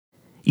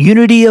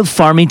Unity of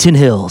Farmington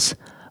Hills,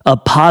 a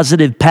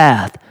positive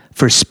path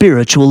for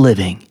spiritual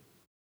living.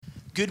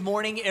 Good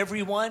morning,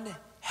 everyone.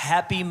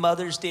 Happy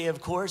Mother's Day,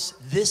 of course.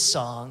 This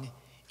song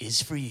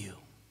is for you.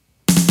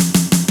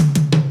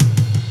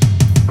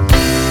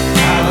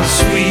 How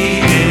sweet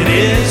it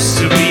is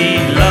to be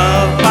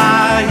loved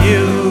by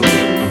you.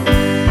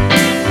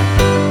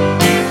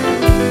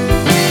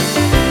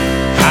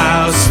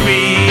 How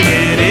sweet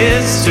it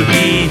is to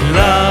be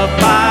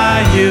loved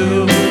by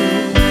you.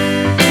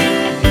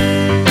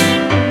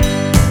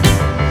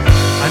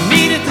 I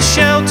needed the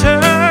shelter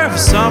of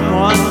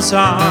someone's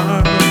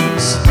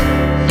arms.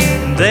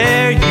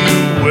 There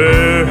you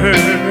were.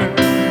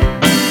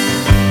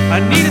 I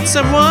needed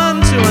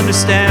someone to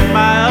understand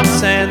my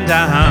ups and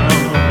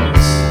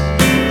downs.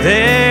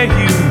 There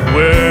you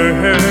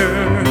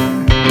were.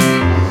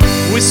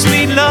 With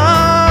sweet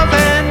love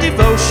and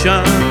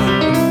devotion,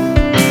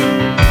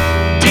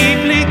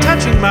 deeply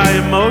touching my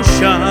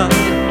emotion.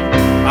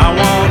 I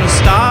wanna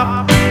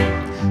stop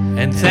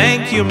and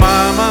thank you,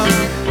 Mama.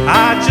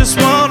 I just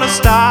wanna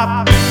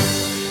stop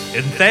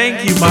and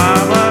thank you,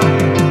 Mama.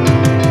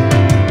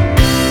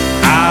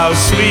 How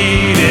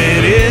sweet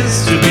it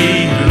is to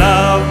be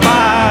loved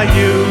by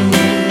you.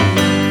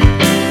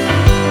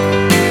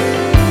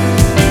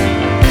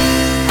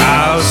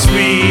 How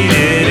sweet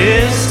it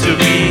is to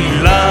be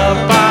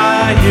loved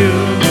by you.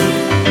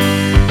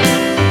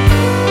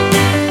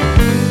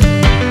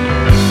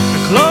 I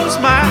close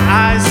my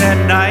eyes at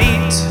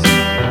night,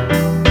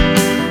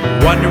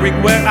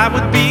 wondering where I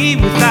would be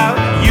without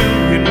you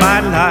in my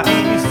life.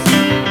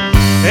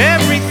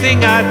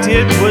 Everything I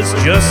did was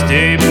just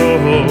a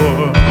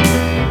bore.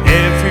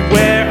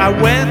 Everywhere I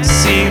went,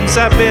 seems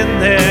I've been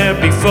there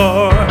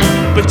before.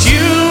 But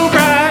you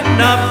brighten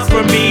up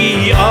for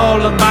me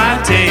all of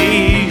my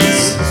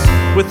days,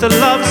 with a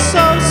love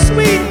so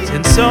sweet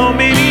in so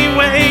many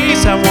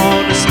ways. I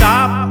want to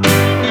stop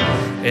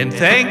and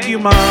thank you,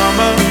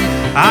 Mama.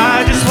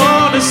 I just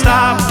want to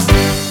stop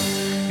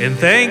and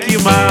thank you,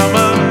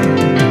 Mama.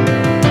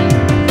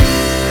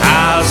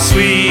 How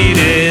sweet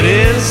it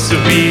is to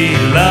be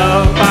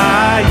loved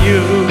by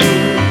you.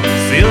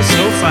 Feels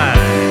so fine.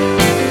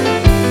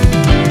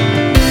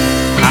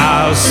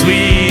 How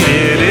sweet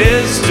it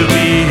is to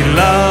be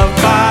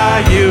loved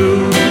by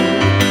you.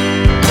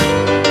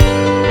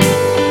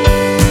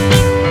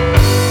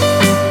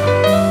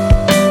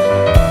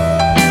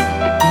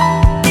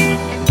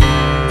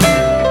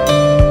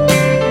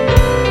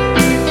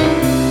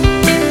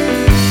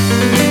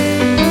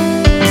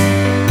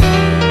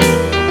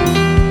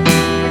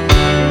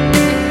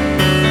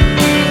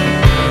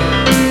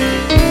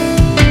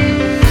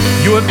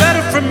 You were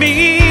better for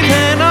me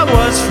than I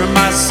was for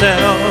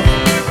myself.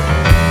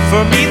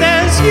 For me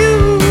there's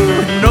you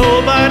and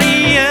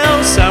nobody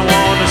else. I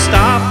wanna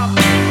stop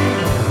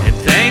and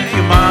thank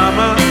you,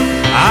 Mama.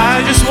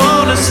 I just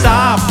wanna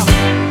stop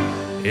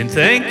and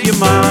thank you,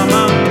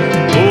 Mama.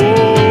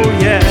 Oh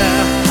yeah,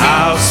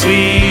 how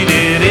sweet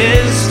it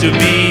is to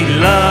be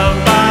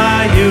loved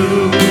by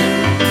you.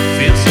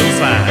 Feels so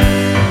fine.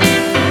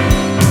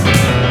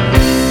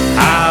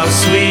 How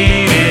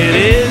sweet it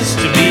is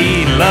to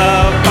be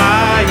loved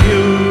by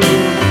you.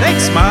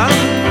 Thanks, Mom.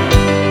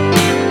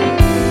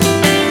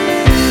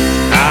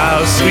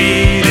 How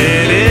sweet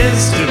it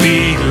is to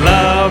be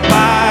loved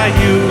by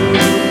you,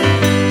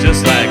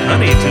 just like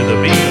honey to the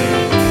bee.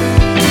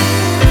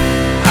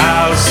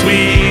 How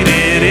sweet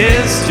it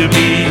is to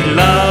be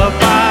loved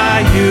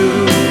by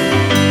you.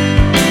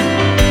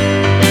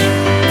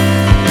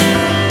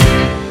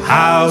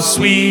 How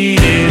sweet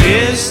it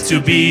is to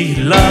be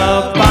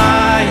loved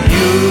by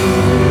you.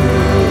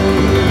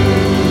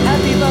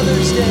 Happy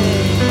Mother's Day.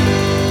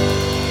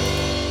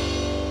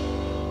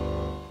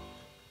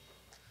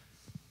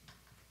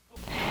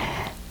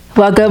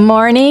 Well, good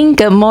morning,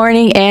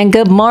 and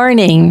good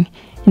morning.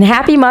 And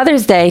happy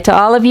Mother's Day to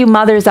all of you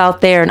mothers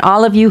out there and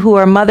all of you who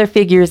are mother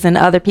figures in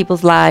other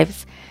people's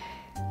lives.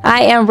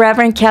 I am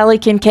Reverend Kelly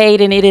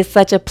Kincaid, and it is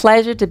such a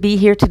pleasure to be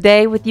here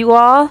today with you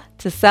all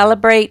to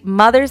celebrate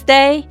Mother's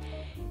Day.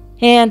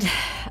 And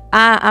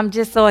I'm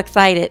just so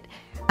excited.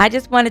 I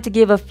just wanted to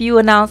give a few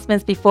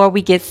announcements before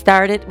we get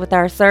started with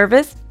our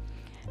service.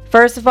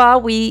 First of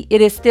all,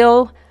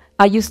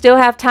 you still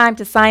have time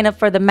to sign up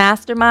for the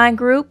mastermind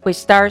group, which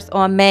starts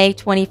on May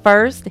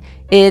 21st.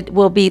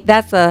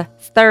 That's a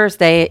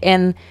Thursday,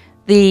 and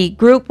the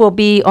group will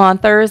be on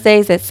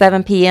Thursdays at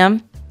 7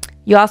 p.m.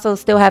 You also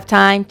still have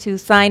time to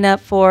sign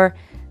up for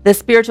the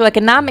spiritual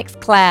economics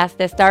class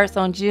that starts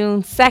on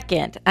June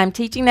 2nd. I'm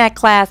teaching that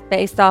class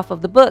based off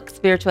of the book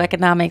Spiritual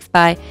Economics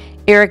by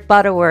Eric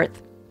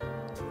Butterworth.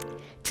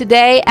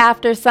 Today,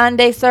 after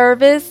Sunday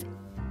service,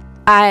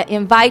 I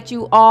invite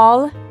you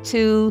all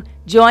to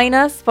join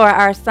us for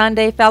our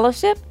Sunday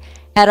fellowship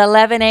at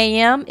 11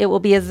 a.m. It will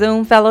be a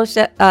Zoom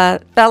fellowship,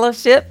 and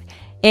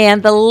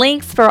the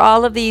links for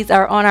all of these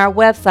are on our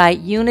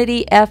website,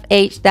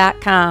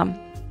 unityfh.com.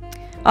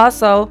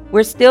 Also,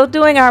 we're still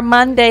doing our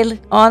Monday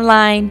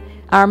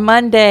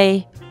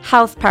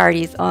house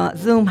parties,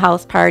 Zoom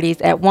house parties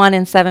at 1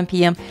 and 7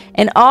 p.m.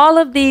 And all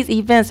of these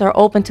events are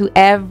open to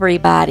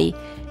everybody.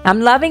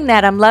 I'm loving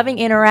that. I'm loving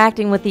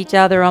interacting with each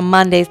other on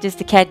Mondays just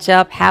to catch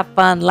up, have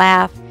fun,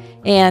 laugh,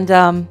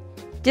 and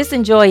just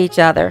enjoy each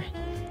other.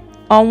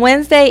 On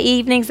Wednesday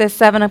evenings at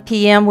 7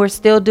 p.m., we're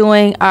still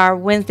doing our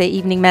Wednesday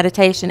evening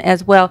meditation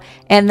as well,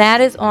 and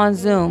that is on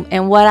Zoom.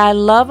 And what I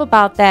love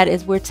about that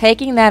is we're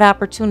taking that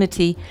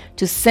opportunity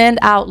to send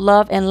out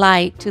love and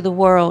light to the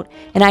world.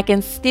 And I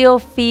can still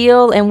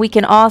feel, and we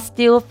can all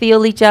still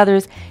feel each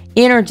other's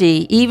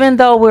energy. Even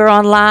though we're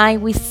online,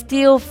 we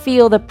still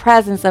feel the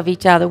presence of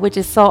each other, which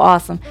is so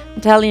awesome.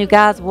 I'm telling you,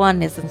 God's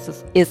oneness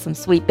is some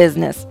sweet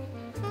business.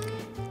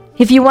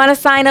 If you want to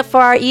sign up for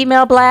our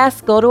email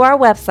blast, go to our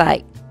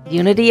website,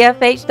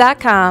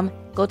 unityfh.com.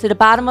 Go to the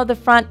bottom of the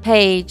front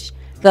page,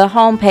 the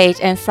home page,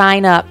 and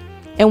sign up.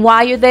 And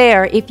while you're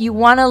there, if you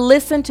want to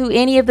listen to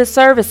any of the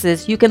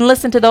services, you can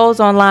listen to those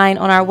online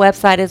on our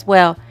website as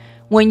well.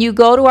 When you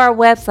go to our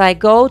website,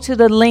 go to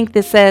the link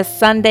that says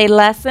Sunday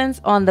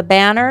Lessons on the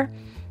banner,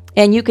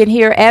 and you can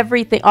hear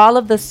everything. All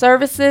of the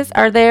services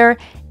are there,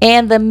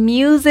 and the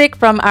music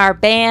from our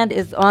band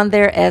is on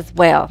there as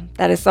well.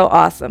 That is so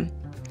awesome.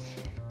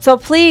 So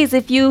please,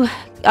 if you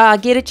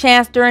get a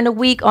chance during the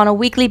week on a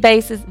weekly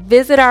basis,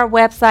 visit our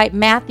website.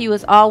 Matthew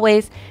is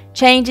always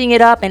changing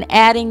it up and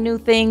adding new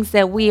things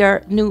that we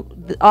are new.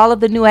 All of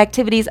the new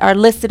activities are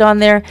listed on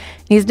there.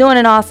 He's doing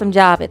an awesome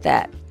job at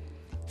that.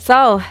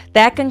 So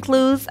that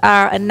concludes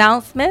our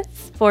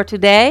announcements for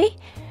today.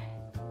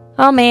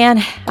 Oh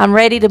man, I'm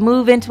ready to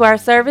move into our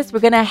service. We're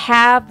going to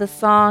have the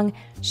song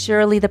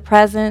Surely the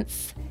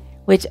Presence,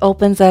 which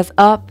opens us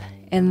up,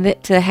 and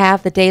to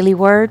have the daily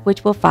word,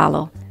 which will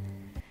follow.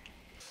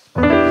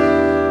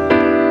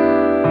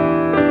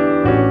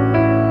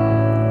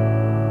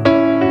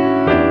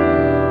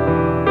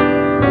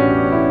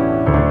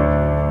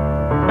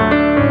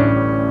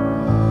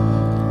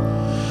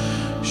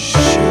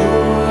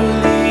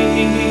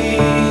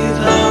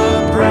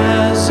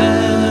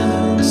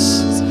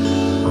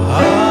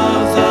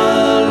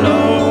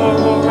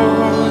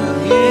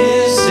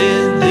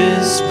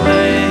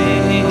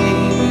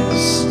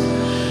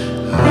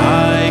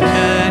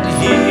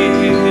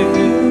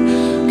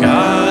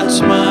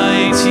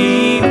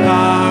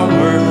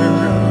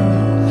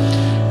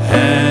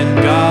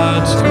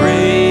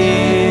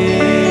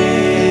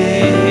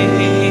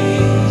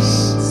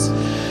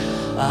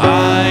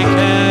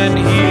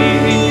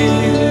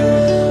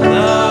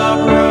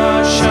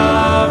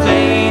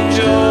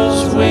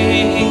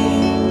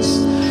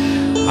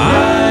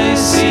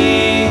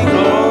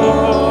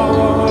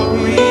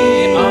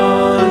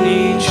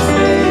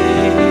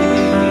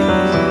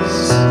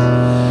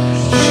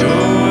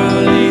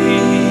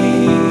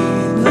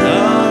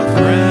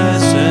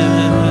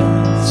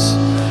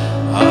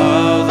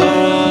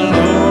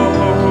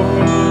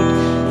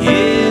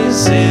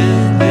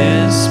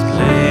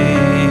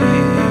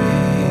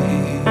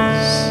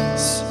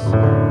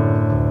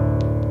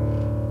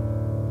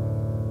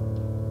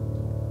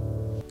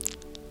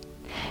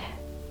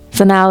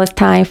 So now it's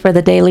time for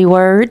the daily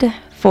word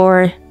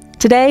for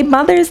today,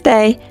 Mother's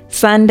Day,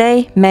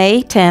 Sunday,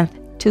 May 10th,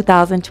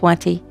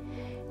 2020.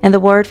 And the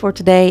word for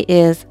today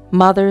is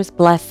Mother's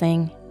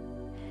Blessing.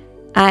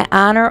 I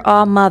honor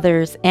all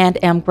mothers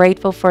and am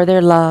grateful for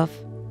their love.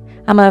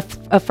 I'm going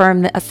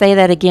to say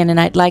that again, and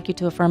I'd like you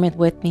to affirm it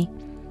with me.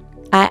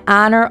 I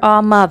honor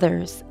all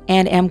mothers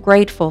and am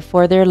grateful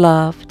for their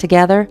love.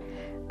 Together,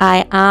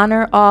 I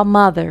honor all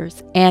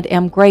mothers and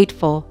am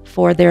grateful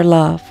for their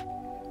love.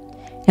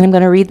 And I'm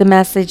going to read the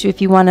message.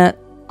 If you want to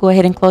go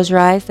ahead and close your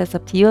eyes, that's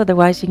up to you.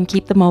 Otherwise, you can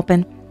keep them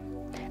open.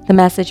 The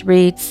message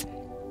reads,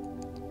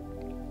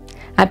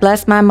 I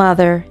bless my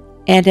mother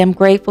and am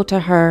grateful to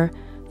her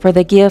for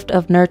the gift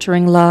of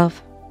nurturing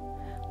love.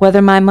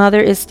 Whether my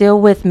mother is still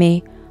with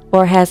me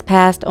or has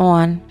passed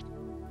on,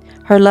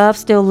 her love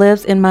still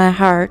lives in my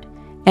heart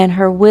and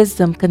her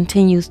wisdom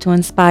continues to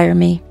inspire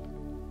me.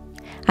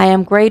 I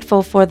am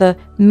grateful for the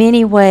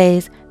many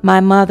ways my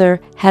mother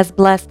has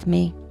blessed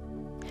me.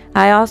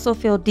 I also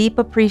feel deep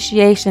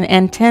appreciation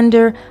and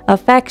tender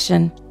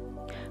affection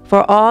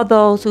for all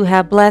those who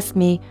have blessed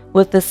me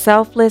with the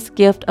selfless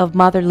gift of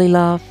motherly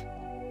love.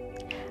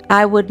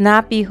 I would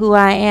not be who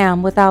I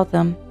am without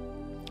them.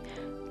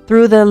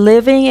 Through the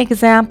living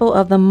example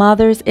of the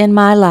mothers in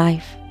my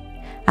life,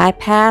 I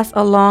pass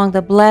along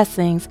the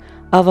blessings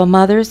of a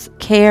mother's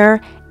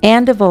care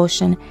and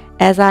devotion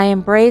as I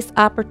embrace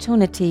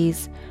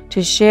opportunities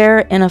to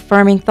share an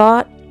affirming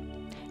thought,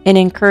 an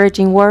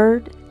encouraging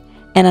word,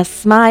 and a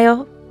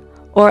smile,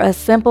 or a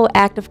simple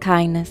act of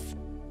kindness.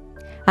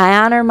 I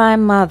honor my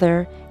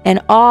mother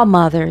and all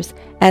mothers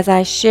as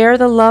I share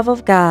the love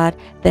of God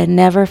that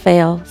never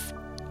fails.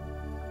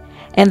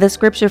 And the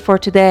scripture for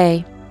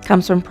today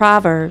comes from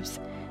Proverbs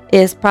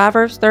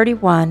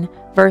 31,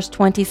 verse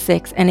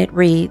 26, and it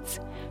reads,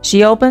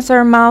 She opens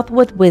her mouth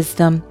with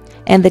wisdom,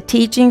 and the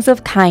teachings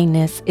of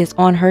kindness is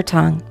on her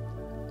tongue.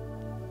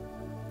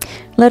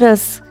 Let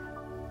us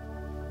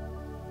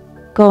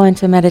go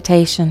into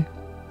meditation.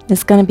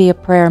 It's going to be a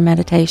prayer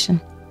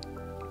meditation.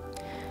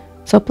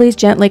 So please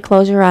gently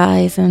close your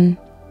eyes, and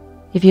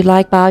if you'd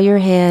like, bow your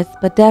heads,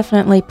 but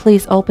definitely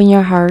please open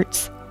your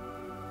hearts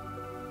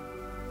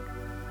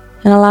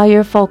and allow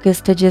your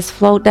focus to just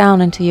float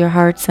down into your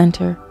heart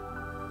center,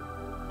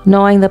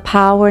 knowing the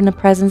power and the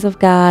presence of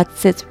God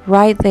sits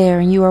right there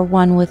and you are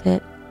one with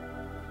it.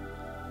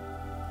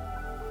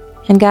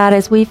 And God,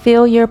 as we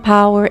feel your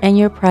power and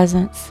your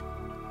presence,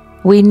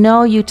 we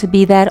know you to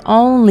be that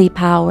only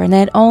power and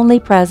that only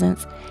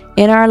presence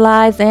in our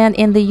lives and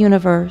in the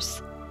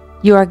universe.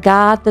 You are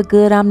God, the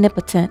good,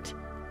 omnipotent,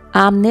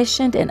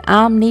 omniscient, and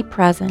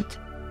omnipresent.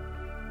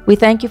 We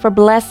thank you for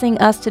blessing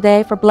us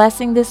today, for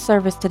blessing this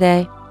service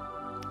today,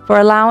 for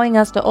allowing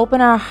us to open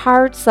our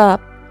hearts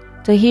up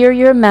to hear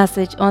your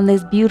message on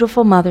this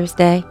beautiful Mother's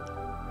Day.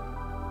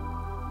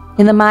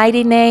 In the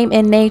mighty name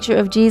and nature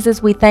of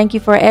Jesus, we thank you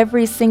for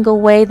every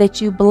single way that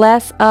you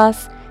bless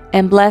us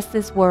and bless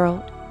this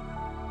world.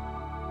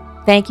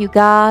 Thank you,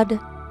 God.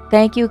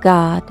 Thank you,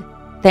 God.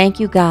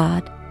 Thank you,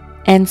 God.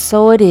 And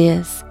so it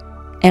is,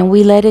 and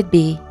we let it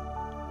be.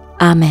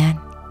 Amen.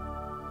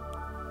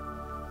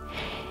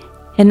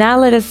 And now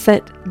let us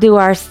do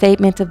our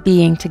statement of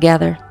being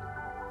together.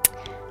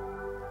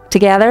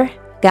 Together,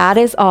 God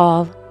is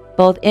all,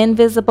 both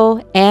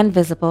invisible and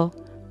visible,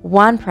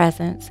 one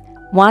presence,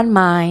 one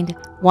mind,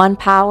 one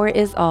power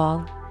is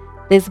all.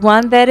 This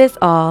one that is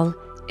all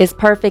is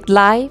perfect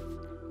life,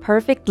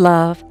 perfect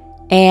love,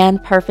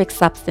 and perfect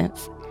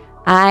substance.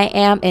 I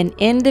am an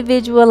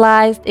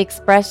individualized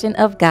expression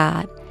of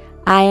God.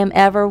 I am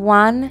ever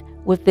one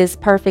with this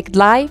perfect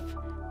life,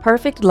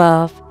 perfect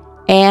love,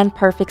 and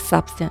perfect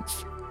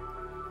substance.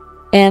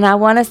 And I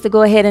want us to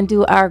go ahead and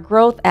do our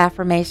growth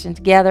affirmation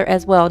together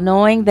as well,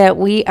 knowing that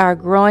we are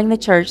growing the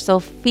church. So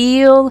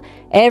feel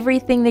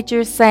everything that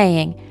you're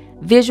saying,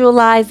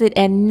 visualize it,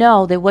 and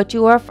know that what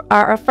you are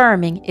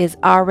affirming is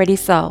already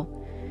so.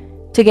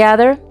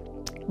 Together,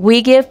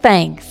 we give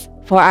thanks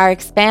for our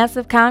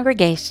expansive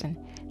congregation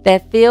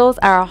that fills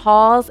our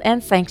halls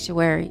and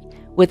sanctuary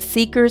with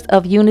seekers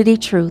of unity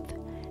truth,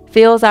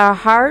 fills our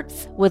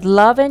hearts with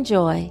love and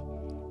joy,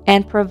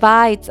 and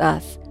provides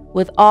us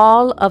with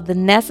all of the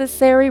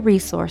necessary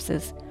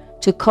resources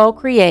to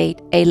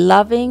co-create a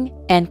loving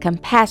and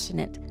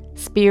compassionate,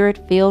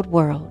 spirit-filled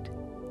world.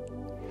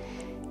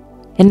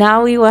 And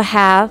now we will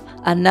have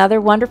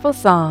another wonderful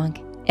song,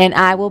 and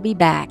I will be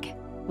back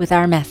with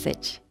our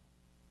message.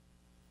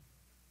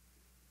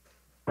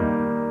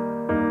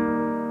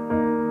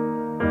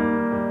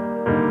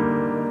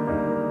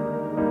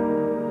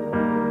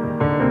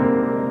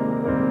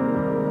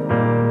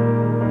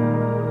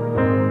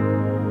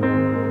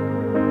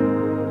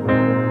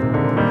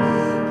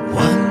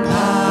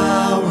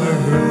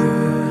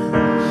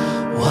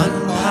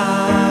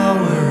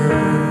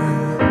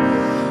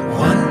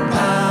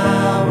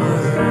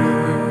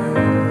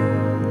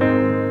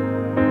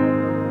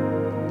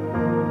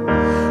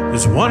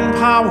 There's one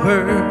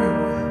power,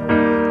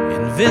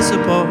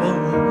 invisible,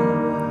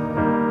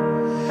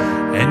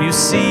 and you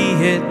see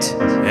it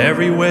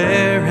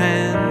everywhere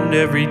and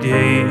every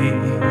day.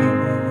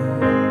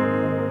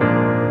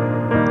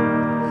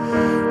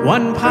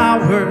 One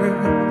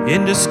power,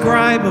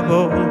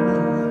 indescribable,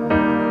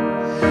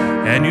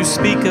 and you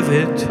speak of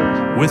it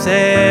with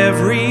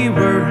every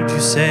word you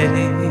say.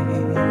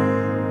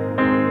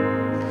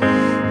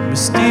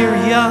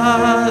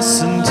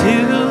 Mysterious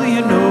until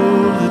you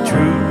know the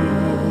truth.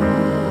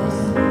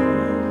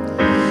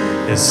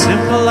 As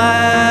simple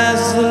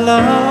as the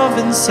love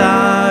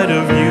inside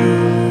of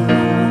you.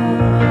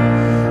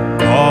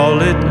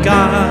 Call it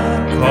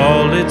God,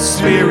 call it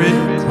Spirit,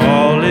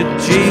 call it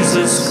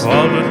Jesus,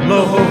 call it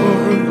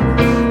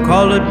Lord,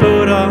 call it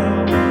Buddha,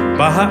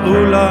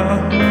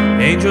 Baha'u'llah,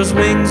 angel's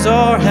wings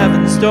or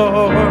heaven's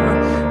door.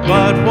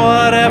 But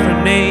whatever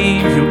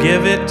name you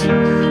give it,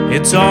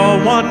 it's all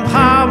one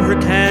power,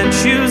 can't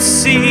you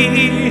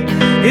see?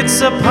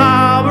 It's the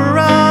power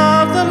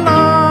of the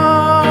Lord.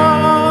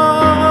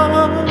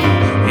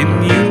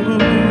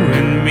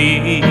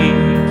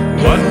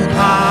 One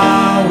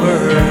power,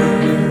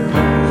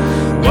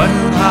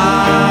 one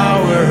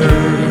power,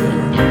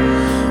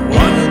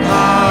 one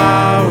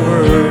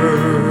power.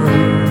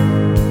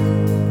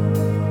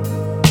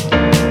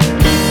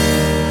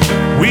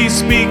 We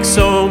speak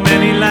so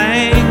many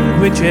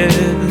languages,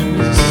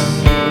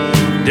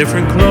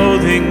 different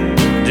clothing,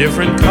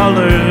 different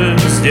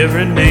colors,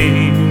 different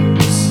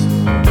names.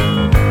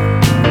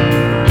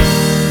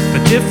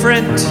 But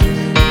different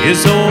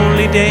is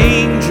only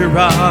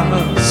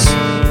dangerous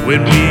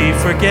when we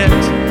forget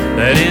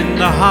that in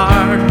the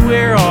heart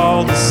we're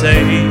all the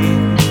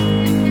same.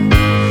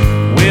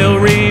 We'll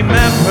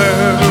remember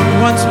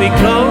once we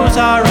close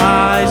our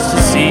eyes to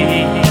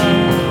see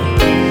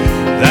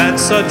that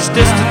such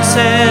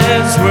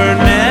distances were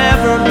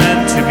never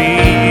meant to be.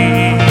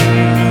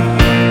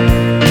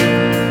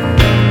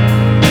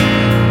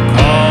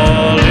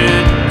 Call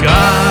it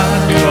God,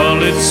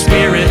 call it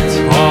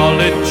Spirit, call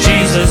it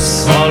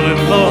Jesus, call it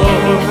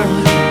Lord,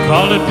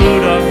 call it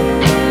Buddha,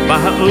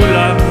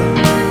 Baha'u'llah,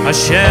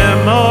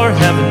 Hashem or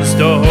heaven's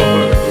door.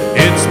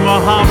 It's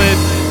Muhammad,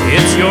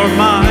 it's your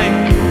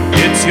mind,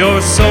 it's It's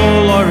your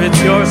soul or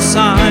it's your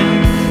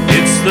sign.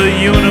 It's the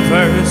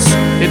universe,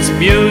 it's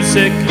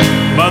music,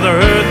 Mother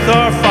Earth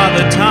or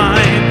Father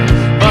Time.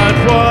 But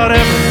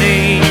whatever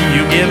name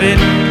you give it,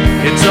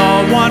 it's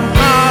all one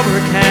power,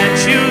 can't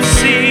you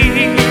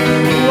see?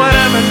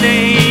 Whatever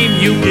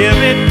name you give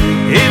it,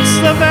 it's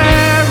the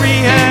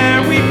very air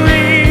we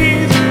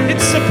breathe.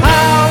 It's the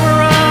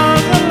power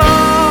of the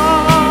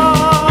love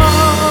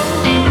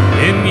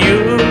in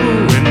you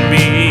and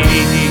me.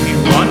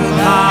 One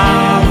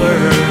power,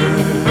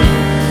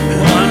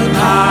 one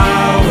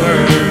power,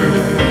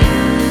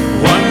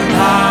 one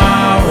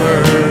power,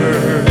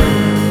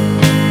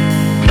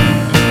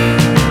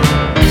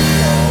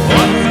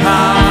 one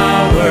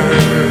power,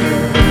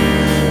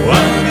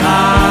 one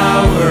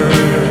power,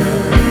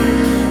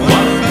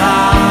 one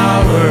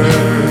power.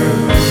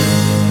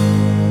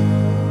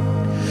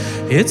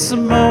 It's a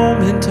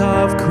moment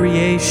of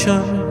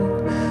creation.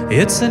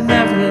 It's an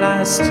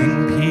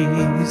everlasting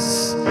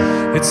peace.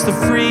 It's the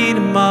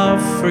freedom of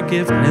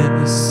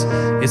forgiveness.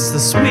 It's the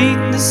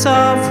sweetness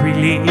of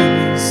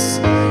release.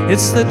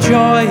 It's the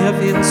joy of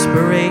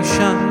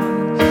inspiration.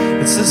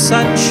 It's the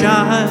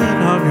sunshine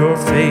on your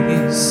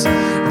face.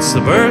 It's the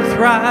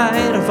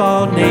birthright of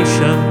all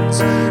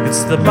nations.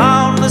 It's the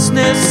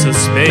boundlessness of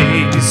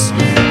space.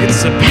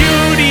 It's the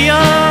beauty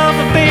of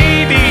a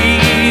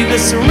baby, the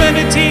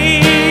serenity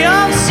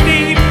of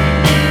sleep.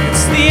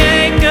 It's the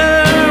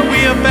anger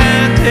we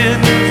abandon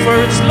for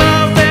its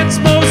love that's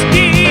most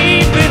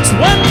deep. It's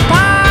one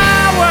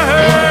power,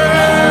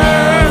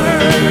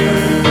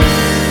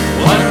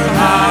 one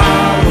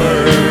power,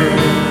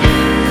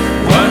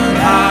 one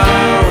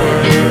power.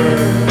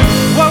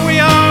 What we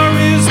are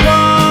is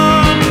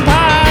one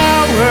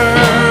power,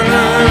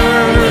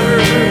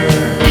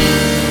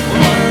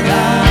 one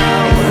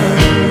power,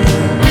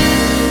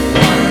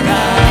 one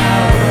power.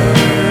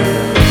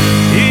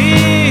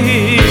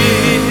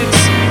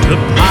 It's the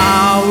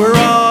power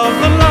of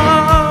the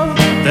love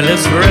that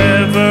lives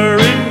forever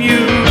in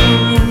you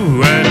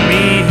and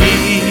me.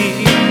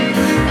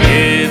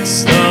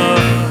 It's the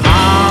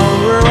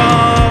power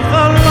of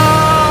the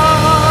love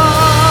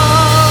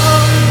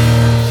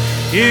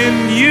in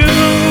you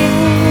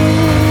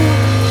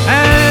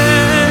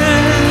and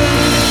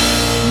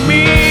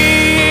me.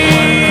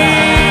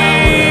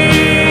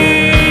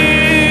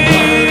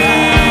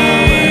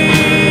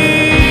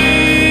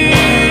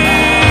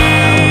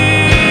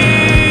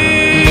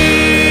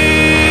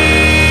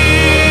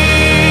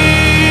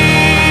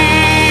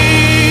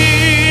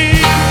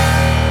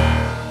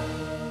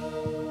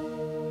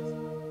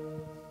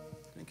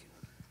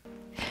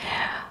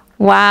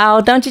 Wow,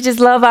 don't you just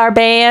love our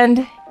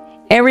band?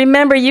 And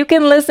remember, you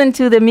can listen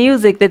to the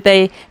music that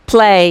they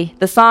play,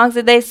 the songs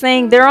that they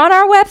sing. They're on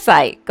our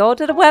website. Go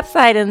to the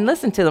website and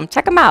listen to them.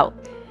 Check them out.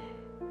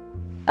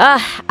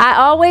 I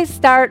always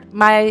start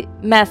my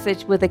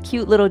message with a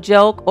cute little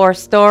joke or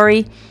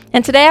story.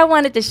 And today I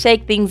wanted to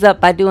shake things up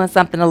by doing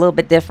something a little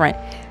bit different.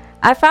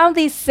 I found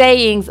these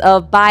sayings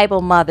of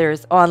Bible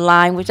mothers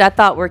online, which I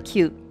thought were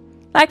cute.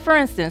 Like, for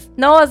instance,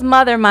 Noah's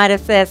mother might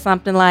have said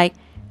something like,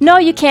 "No,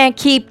 you can't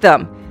keep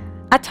them.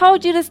 I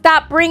told you to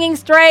stop bringing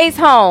strays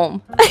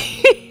home."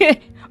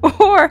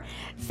 Or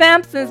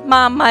Samson's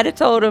mom might have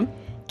told him,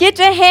 "Get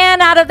your hand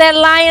out of that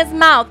lion's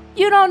mouth.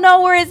 You don't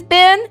know where it's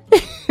been."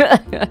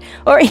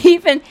 Or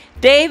even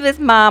David's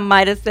mom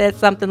might have said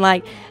something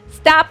like,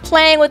 "Stop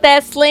playing with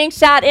that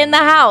slingshot in the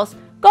house.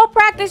 Go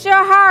practice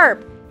your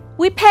harp.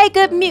 We pay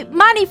good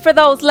money for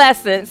those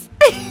lessons."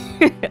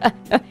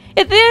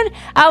 And then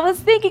I was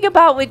thinking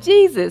about with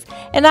Jesus,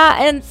 and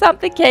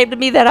something came to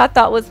me that I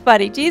thought was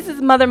funny.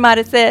 Jesus' mother might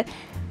have said,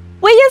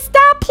 "Will you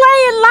stop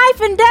playing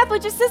life and death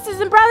with your sisters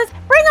and brothers?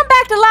 Bring them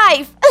back to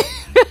life."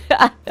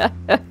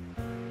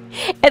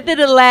 And then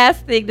the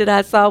last thing that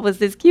I saw was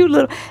this cute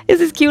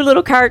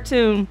little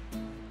cartoon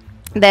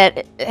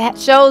that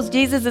shows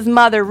Jesus'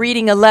 mother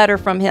reading a letter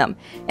from him.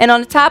 And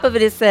on the top of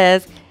it, it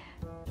says,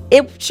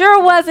 "It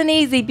sure wasn't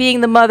easy being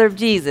the mother of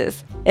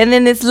Jesus." And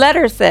then this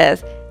letter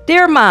says,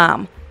 "Dear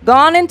Mom,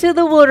 gone into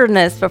the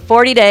wilderness for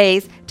 40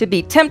 days to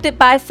be tempted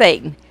by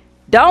Satan.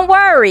 Don't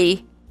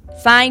worry.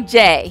 Signed,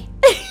 Jay."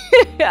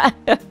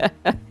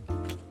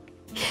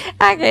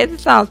 Okay, it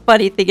sounds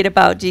funny thinking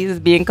about Jesus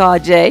being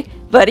called Jay,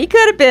 but he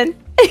could have been.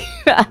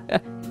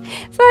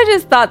 So I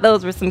just thought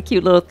those were some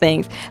cute little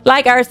things.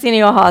 Like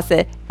Arsenio Hall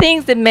said,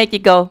 things that make you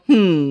go,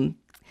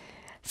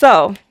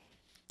 So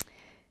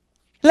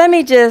let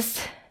me just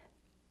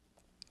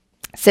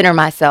center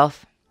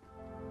myself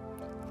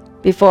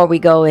before we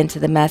go into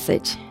the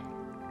message.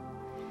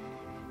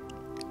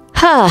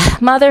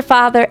 Mother,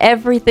 Father,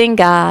 everything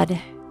God.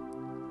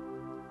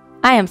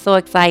 I am so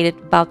excited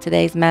about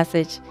today's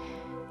message.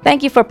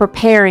 Thank you for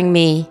preparing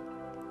me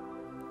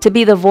to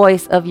be the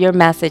voice of your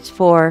message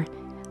for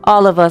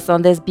all of us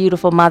on this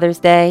beautiful Mother's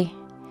Day.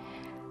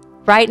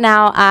 Right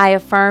now, I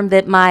affirm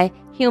that my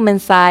human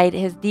side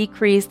has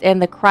decreased and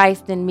the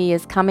Christ in me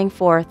is coming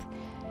forth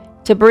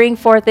to bring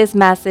forth this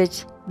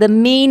message, the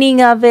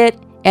meaning of it,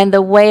 and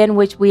the way in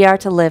which we are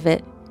to live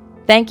it.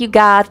 Thank you,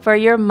 God, for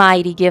your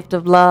mighty gift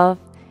of love.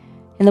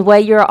 and the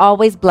way you're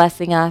always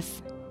blessing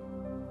us.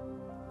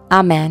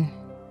 Amen.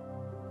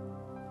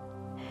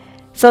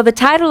 So the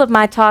title of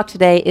my talk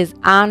today is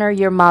Honor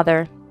Your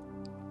Mother.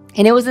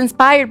 And it was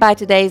inspired by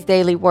today's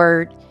daily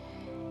word.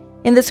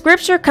 And the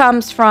scripture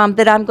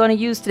that I'm going to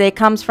use today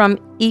comes from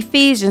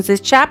Ephesians.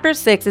 It's chapter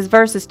 6, it's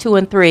verses 2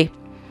 and 3.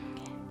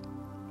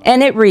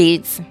 And it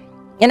reads,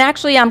 and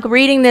actually I'm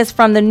reading this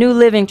from the New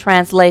Living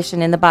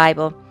Translation in the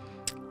Bible.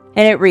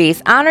 And it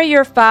reads, honor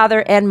your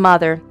father and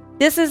mother.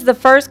 This is the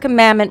first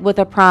commandment with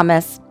a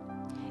promise.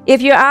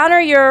 If you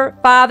honor your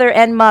father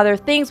and mother,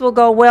 things will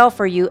go well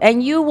for you,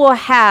 and you will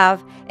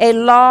have a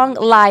long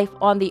life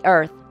on the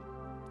earth.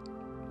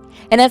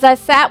 And as I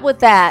sat with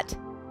that,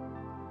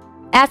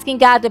 asking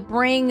God to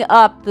bring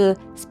up the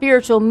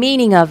spiritual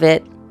meaning of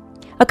it,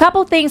 a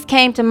couple things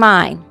came to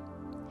mind.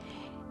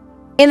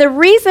 And the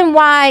reason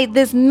why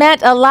this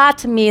meant a lot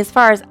to me as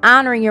far as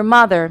honoring your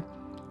mother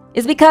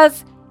is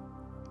because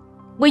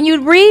when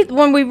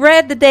we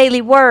read the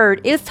daily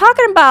word, it's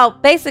talking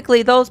about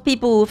basically those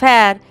people who've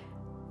had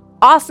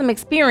awesome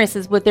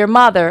experiences with their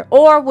mother,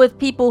 or with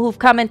people who've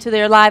come into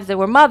their lives that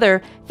were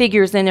mother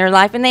figures in their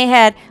life, and they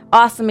had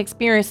awesome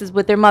experiences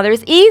with their mother.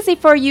 It's easy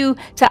for you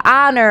to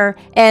honor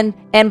and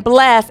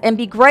bless and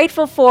be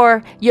grateful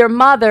for your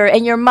mother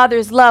and your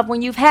mother's love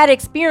when you've had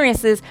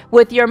experiences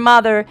with your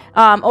mother,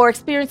 or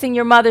experiencing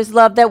your mother's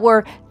love that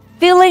were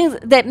feelings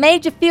that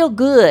made you feel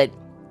good.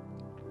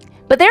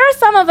 But there are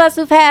some of us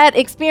who've had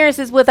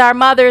experiences with our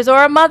mothers,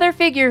 or a mother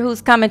figure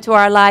who's come into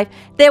our life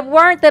that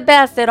weren't the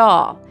best at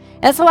all.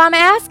 And so I'm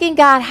asking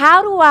God,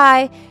 how do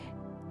I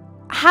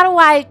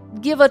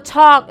give a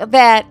talk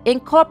that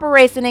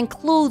incorporates and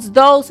includes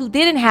those who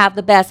didn't have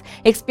the best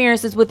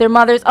experiences with their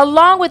mothers,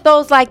 along with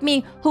those like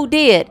me who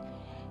did?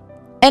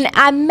 And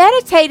I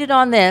meditated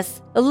on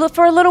this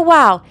for a little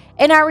while,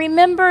 and I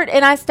remembered,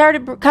 and I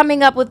started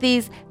coming up with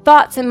these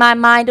thoughts in my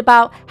mind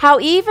about how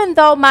even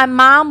though my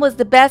mom was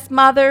the best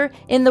mother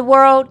in the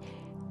world,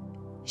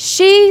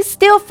 she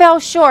still fell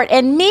short.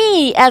 And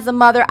me as a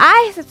mother,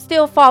 I have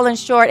still fallen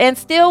short and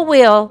still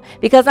will,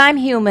 because I'm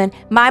human.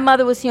 My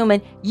mother was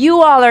human.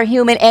 You all are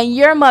human, and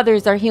your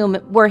mothers are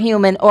human, were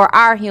human, or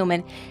are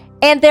human.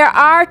 And there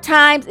are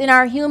times in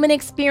our human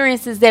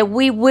experiences that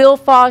we will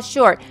fall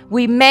short.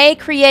 We may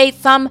create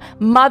some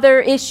mother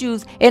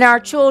issues in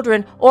our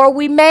children, or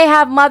we may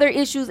have mother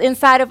issues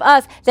inside of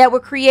us that were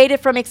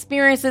created from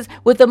experiences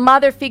with the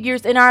mother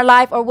figures in our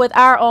life or with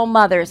our own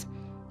mothers.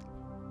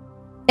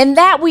 And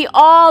that we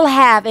all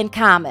have in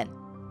common.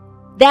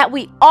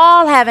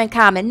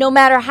 No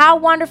matter how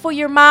wonderful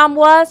your mom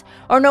was,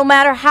 or no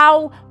matter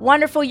how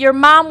wonderful your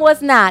mom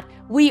was not,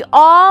 we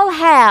all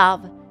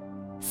have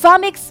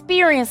some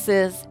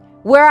experiences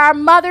where our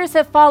mothers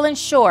have fallen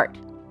short.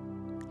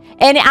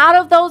 And out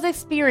of those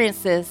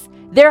experiences,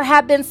 there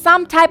have been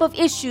some type of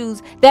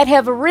issues that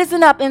have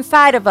risen up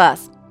inside of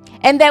us,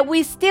 and that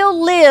we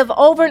still live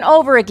over and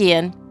over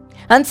again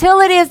until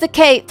it is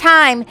the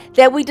time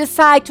that we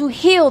decide to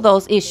heal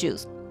those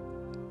issues.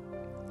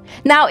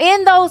 Now,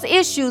 in those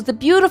issues, the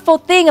beautiful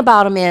thing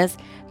about them is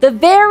the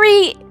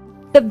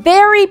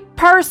very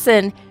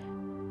person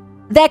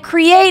that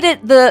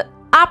created the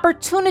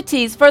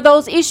opportunities for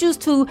those issues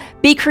to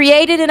be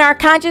created in our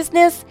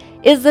consciousness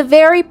is the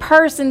very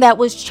person that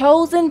was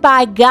chosen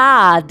by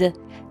God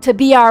to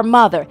be our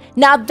mother.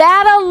 Now,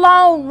 that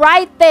alone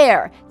right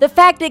there, the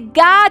fact that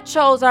God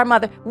chose our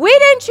mother, we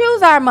didn't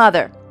choose our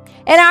mother.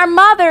 And our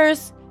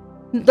mothers,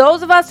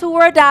 those of us who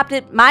were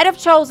adopted, might have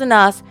chosen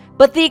us,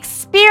 but the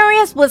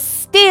experience was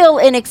still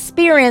an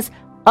experience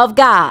of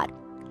God.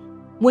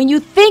 When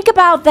you think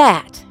about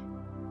that,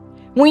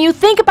 when you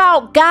think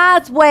about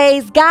God's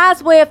ways,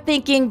 God's way of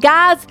thinking,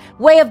 God's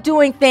way of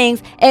doing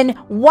things, and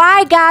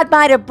why God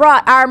might have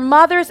brought our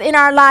mothers in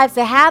our lives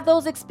to have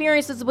those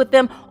experiences with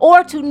them,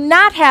 or to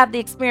not have the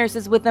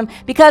experiences with them,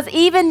 because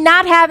even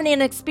not having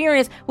an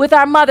experience with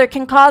our mother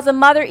can cause a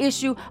mother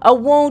issue, a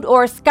wound,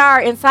 or a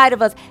scar inside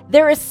of us.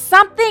 There is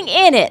something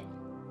in it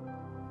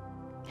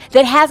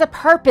that has a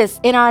purpose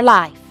in our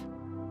life.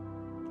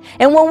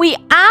 And when we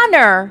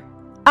honor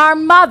our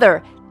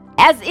mother,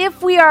 as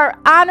if we are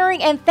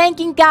honoring and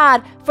thanking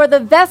God for the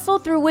vessel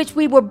through which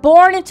we were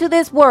born into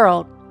this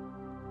world.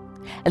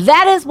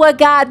 That is what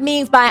God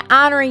means by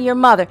honoring your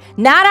mother.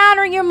 Not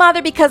honoring your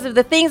mother because of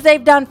the things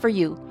they've done for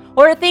you,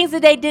 or the things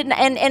that they didn't.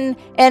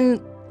 And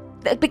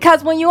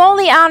because when you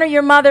only honor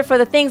your mother for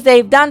the things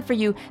they've done for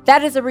you,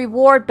 that is a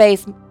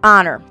reward-based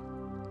honor.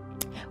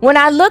 When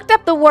I looked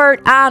up the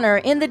word honor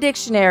in the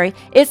dictionary,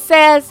 it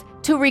says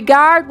to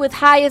regard with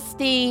high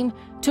esteem,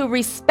 to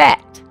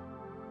respect.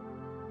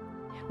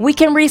 We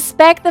can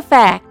respect the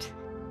fact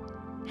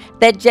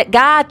that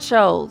God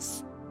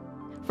chose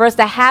for us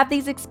to have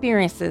these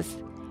experiences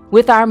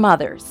with our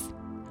mothers,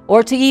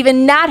 or to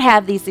even not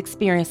have these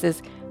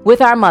experiences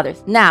with our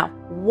mothers. Now,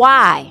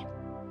 why?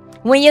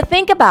 When you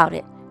think about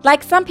it,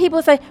 like some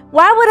people say,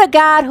 why would a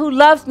God who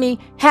loves me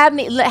have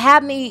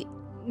me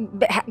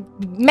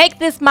make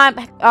this my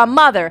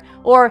mother,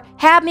 or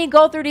have me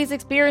go through these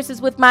experiences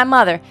with my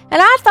mother?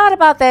 And I thought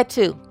about that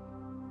too.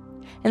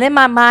 And then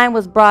my mind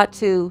was brought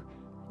to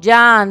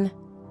John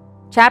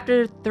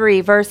chapter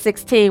 3, verse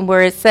 16,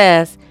 where it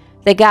says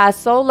that God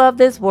so loved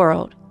this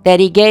world that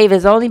he gave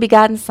his only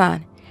begotten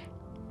son.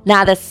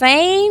 Now the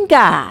same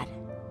God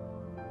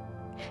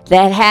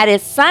that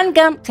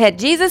had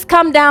Jesus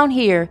come down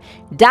here,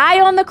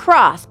 die on the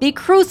cross, be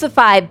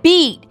crucified,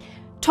 beat,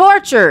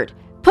 tortured,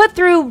 put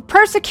through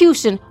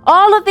persecution,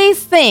 all of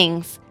these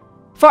things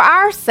for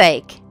our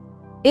sake,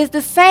 is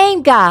the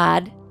same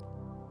God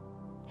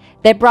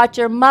that brought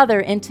your mother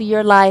into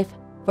your life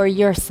for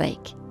your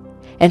sake.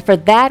 And for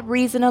that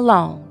reason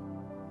alone,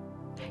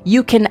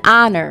 you can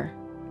honor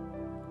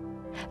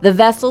the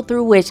vessel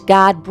through which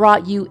God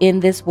brought you in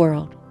this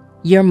world,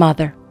 your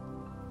mother.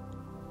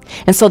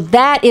 And so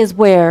that is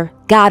where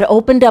God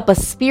opened up a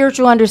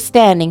spiritual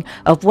understanding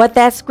of what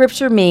that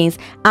scripture means: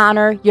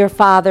 honor your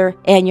father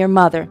and your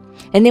mother.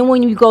 And then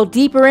when you go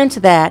deeper into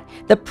that,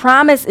 the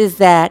promise is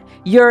that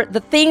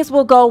the things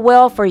will go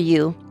well for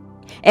you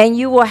and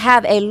you will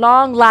have a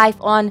long life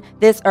on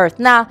this earth.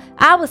 Now,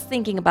 I was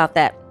thinking about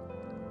that.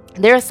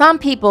 There are some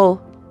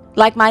people,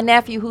 like my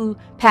nephew who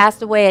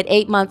passed away at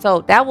 8 months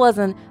old. That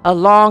wasn't a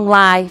long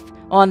life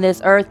on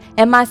this earth.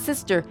 And my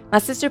sister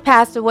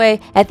passed away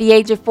at the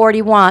age of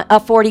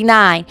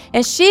 49,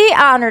 and she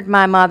honored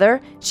my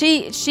mother.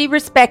 She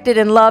respected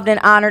and loved and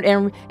honored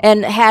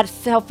and had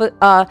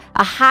a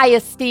high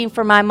esteem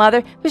for my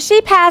mother, but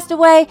she passed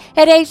away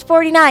at age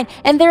 49.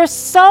 And there's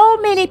so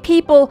many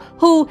people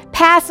who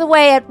pass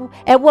away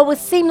at what would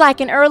seem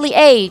like an early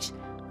age,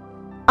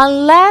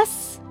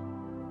 unless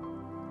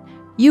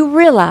you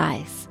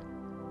realize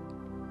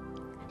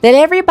that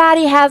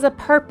everybody has a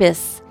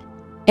purpose.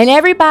 And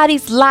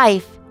everybody's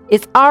life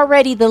is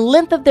already, the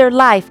length of their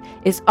life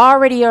is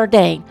already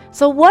ordained.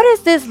 So what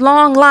is this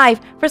long life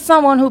for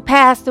someone who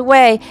passed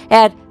away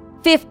at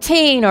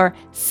 15 or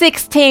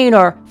 16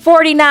 or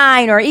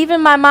 49, or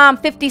even my mom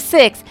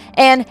 56,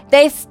 and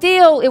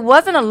it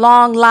wasn't a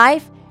long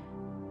life?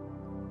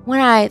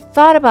 When I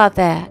thought about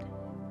that,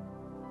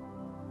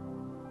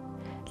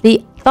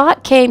 the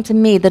thought came to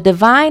me, the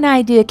divine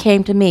idea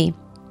came to me,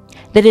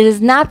 that it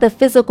is not the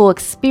physical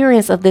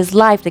experience of this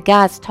life that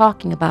God's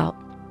talking about.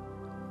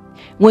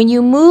 When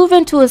you move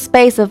into a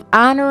space of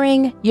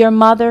honoring your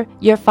mother,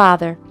 your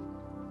father,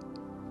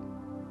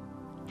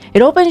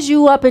 it opens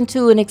you up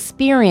into an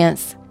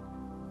experience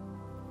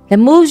that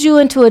moves you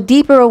into a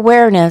deeper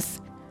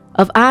awareness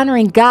of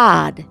honoring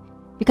God.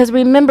 Because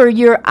remember,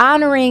 you're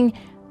honoring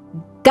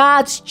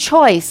God's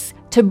choice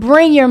to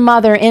bring your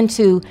mother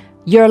into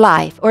your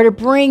life, or to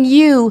bring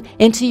you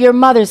into your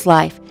mother's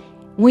life.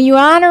 When you're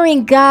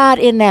honoring God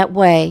in that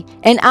way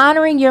and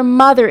honoring your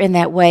mother in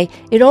that way,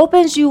 it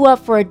opens you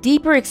up for a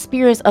deeper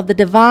experience of the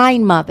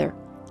divine mother,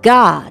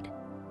 God.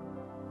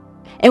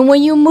 And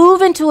when you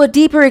move into a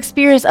deeper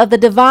experience of the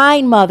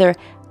divine mother,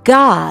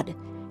 God,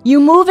 you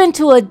move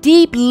into a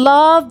deep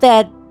love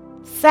that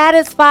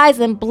satisfies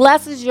and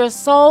blesses your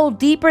soul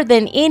deeper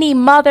than any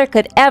mother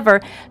could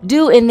ever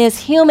do in this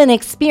human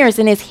experience,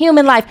 in this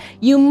human life.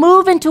 You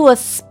move into a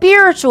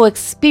spiritual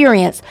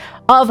experience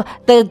of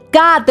the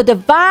God, the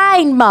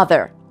divine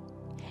mother.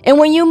 And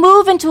when you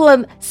move into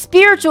a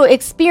spiritual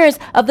experience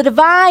of the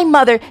divine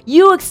mother,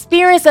 you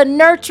experience a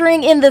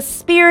nurturing in the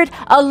spirit,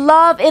 a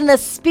love in the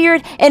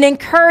spirit, an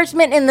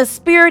encouragement in the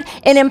spirit,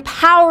 an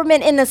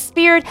empowerment in the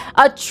spirit,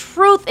 a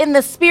truth in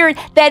the spirit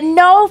that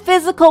no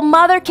physical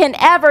mother can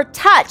ever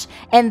touch.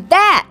 And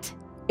that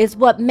is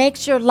what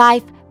makes your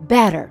life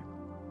better.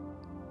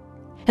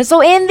 And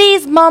so in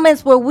these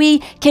moments where we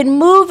can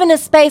move in a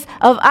space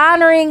of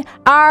honoring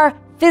our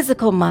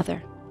physical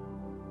mother,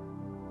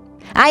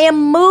 I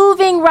am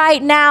moving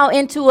right now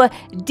into a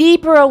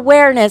deeper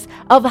awareness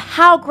of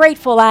how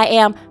grateful I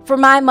am for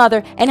my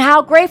mother, and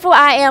how grateful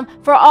I am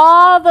for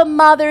all the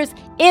mothers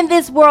in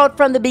this world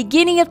from the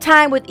beginning of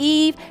time with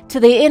Eve to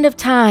the end of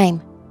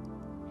time,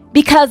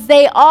 because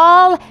they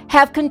all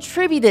have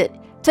contributed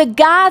to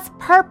God's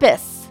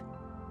purpose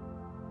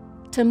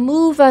to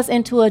move us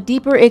into a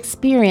deeper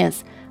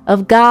experience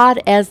of God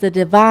as the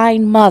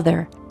divine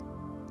mother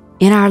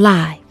in our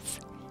lives.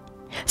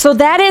 So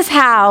that is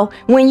how,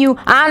 when you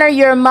honor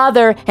your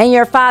mother and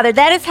your father,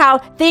 that is how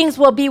things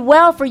will be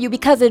well for you,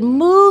 because it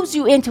moves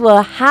you into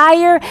a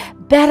higher,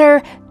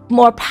 better,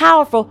 more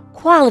powerful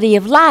quality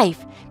of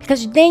life,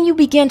 because then you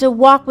begin to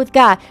walk with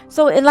God.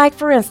 So like,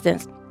 for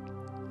instance,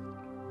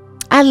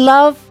 I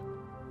love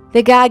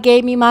that God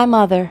gave me my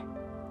mother,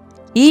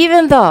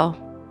 even though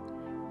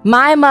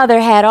my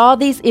mother had all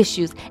these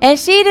issues. And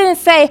she didn't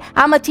say,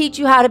 I'm going to teach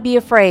you how to be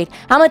afraid.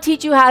 I'm going to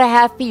teach you how to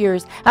have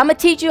fears. I'm going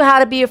to teach you how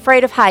to be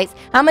afraid of heights.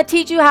 I'm going to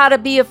teach you how to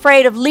be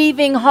afraid of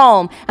leaving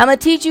home. I'm going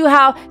to teach you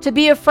how to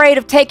be afraid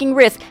of taking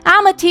risks.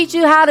 I'm going to teach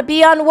you how to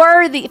be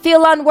unworthy,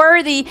 feel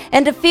unworthy,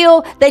 and to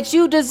feel that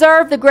you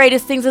deserve the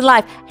greatest things in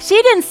life.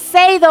 She didn't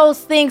say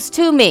those things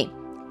to me,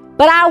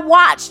 but I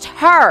watched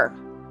her.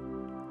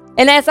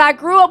 And as I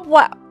grew up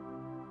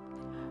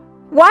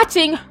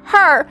watching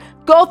her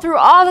go through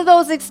all of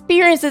those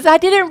experiences, I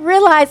didn't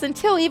realize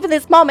until even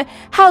this moment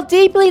how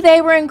deeply they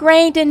were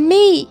ingrained in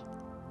me.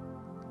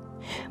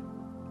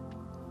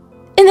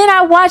 And then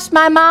I watched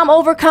my mom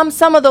overcome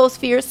some of those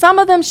fears. Some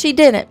of them she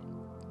didn't.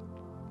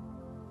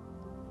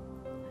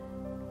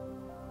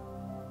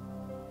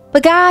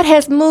 But God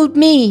has moved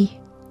me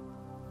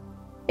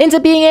into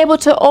being able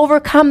to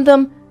overcome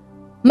them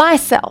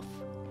myself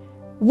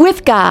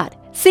with God.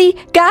 See,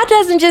 God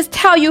doesn't just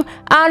tell you,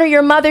 honor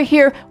your mother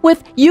here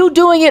with you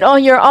doing it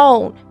on your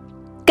own.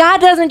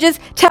 God doesn't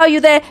just tell you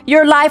that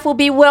your life will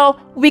be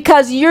well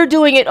because you're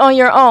doing it on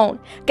your own.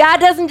 God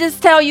doesn't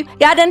tell you,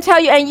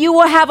 and you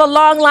will have a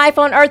long life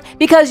on earth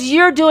because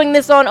you're doing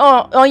this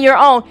on your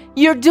own.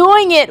 You're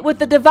doing it with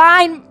the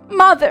divine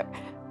mother.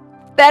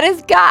 That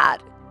is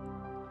God.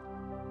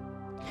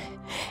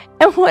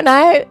 And when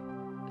I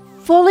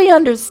fully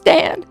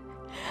understand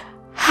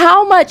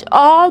how much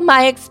all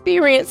my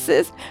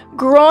experiences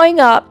growing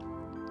up,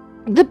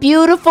 the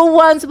beautiful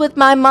ones with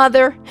my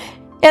mother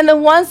and the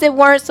ones that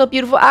weren't so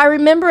beautiful. I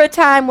remember a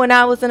time when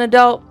I was an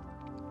adult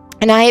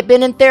and I had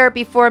been in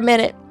therapy for a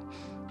minute.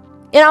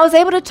 And I was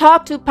able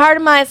to part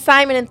of my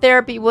assignment in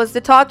therapy was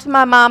to talk to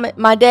my mom,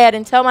 my dad,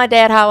 and tell my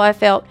dad how I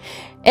felt.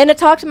 And to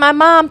talk to my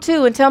mom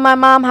too and tell my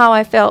mom how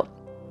I felt.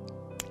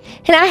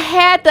 And I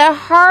had the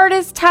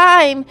hardest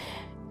time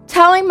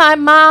telling my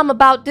mom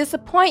about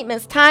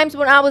disappointments, times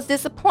when I was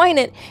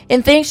disappointed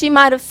in things she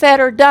might have said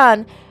or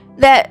done,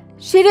 that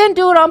she didn't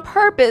do it on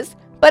purpose,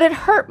 but it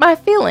hurt my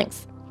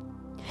feelings.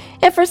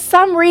 And for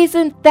some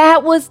reason,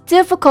 that was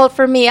difficult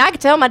for me. I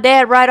could tell my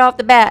dad right off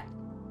the bat.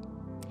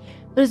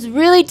 But it's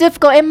really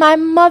difficult. And my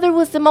mother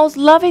was the most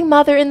loving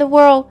mother in the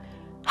world.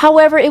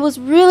 However, it was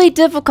really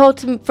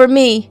difficult for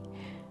me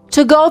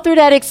to go through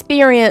that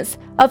experience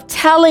of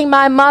telling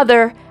my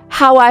mother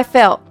how I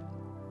felt.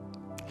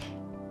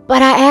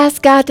 But I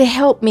asked God to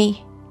help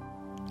me.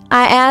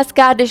 I asked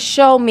God to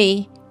show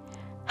me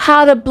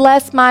how to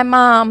bless my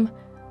mom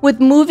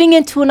with moving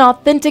into an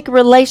authentic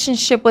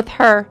relationship with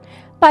her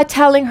by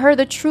telling her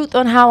the truth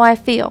on how I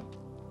feel.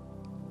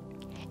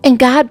 And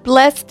God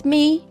blessed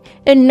me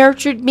and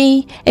nurtured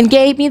me and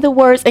gave me the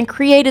words and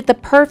created the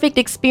perfect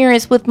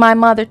experience with my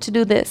mother to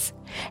do this.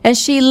 And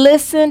she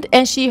listened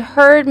and she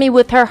heard me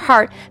with her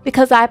heart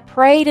because I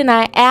prayed and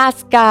I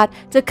asked God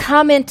to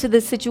come into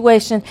the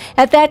situation.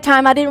 At that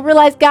time, I didn't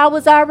realize God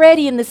was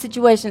already in the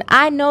situation.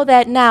 I know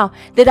that now,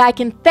 that I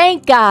can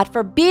thank God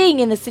for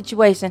being in the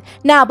situation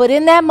now. But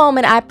in that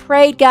moment, I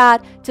prayed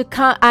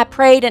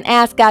and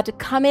asked God to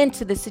come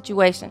into the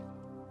situation.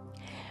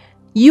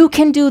 You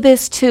can do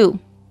this too.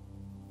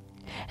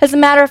 As a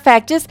matter of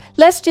fact,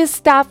 let's just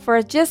stop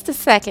for just a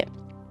second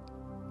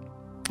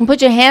and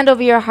put your hand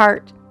over your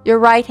heart. Your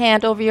right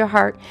hand over your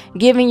heart,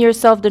 giving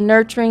yourself the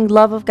nurturing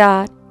love of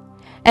God.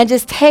 And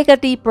just take a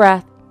deep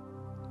breath.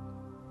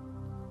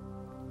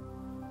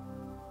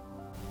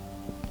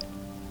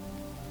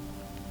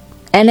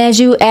 And as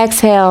you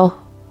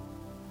exhale,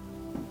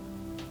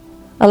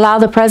 allow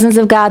the presence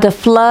of God to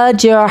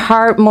flood your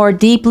heart more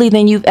deeply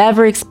than you've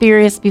ever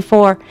experienced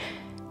before.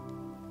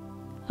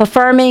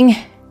 Affirming,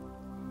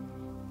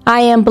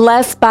 I am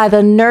blessed by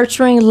the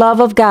nurturing love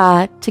of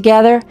God.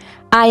 Together,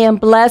 I am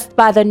blessed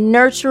by the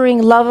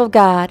nurturing love of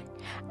God.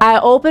 I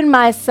open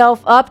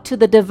myself up to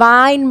the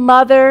divine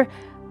mother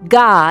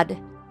God.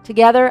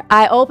 Together,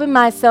 I open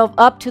myself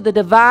up to the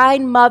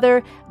divine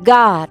mother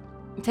God.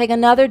 Take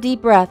another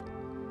deep breath.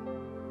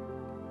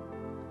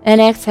 And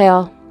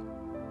exhale.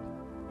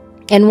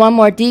 And one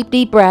more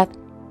deep breath.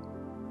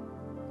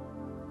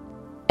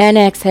 And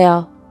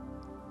exhale.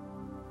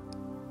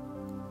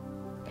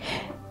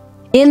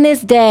 In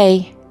this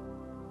day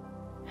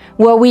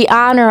where we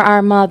honor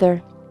our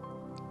mother,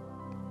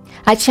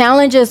 I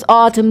challenge us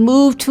all to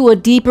move to a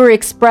deeper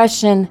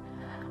expression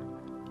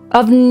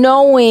of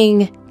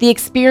knowing the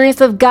experience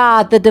of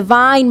God, the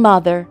divine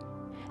mother,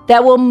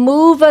 that will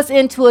move us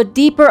into a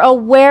deeper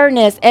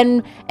awareness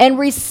and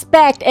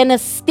respect and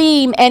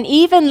esteem and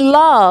even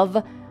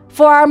love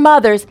for our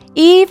mothers,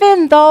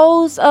 even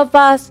those of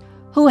us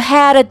who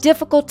had a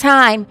difficult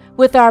time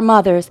with our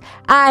mothers.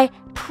 I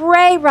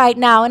pray right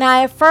now and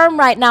I affirm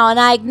right now and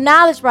I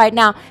acknowledge right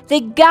now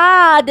that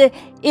God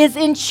is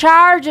in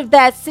charge of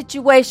that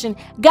situation.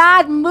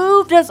 God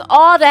moved us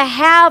all to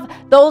have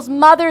those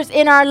mothers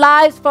in our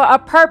lives for a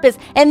purpose.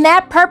 And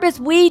that purpose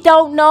we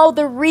don't know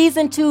the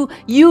reason to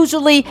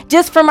usually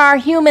just from our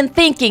human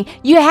thinking.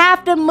 You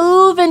have to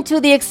move into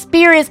the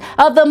experience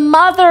of the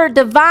mother,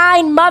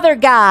 divine mother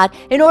God,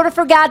 in order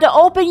for God to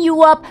open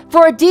you up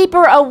for a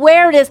deeper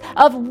awareness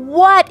of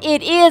what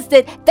it is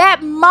that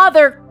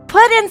mother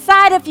put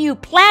inside of you,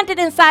 planted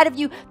inside of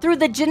you through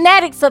the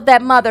genetics of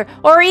that mother,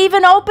 or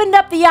even opened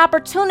up the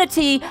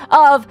opportunity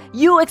of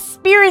you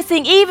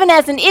experiencing even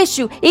as an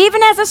issue,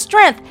 even as a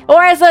strength,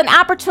 or as an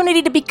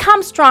opportunity to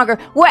become stronger.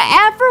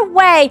 Wherever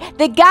way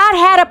that God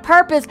had a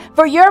purpose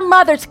for your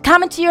mother to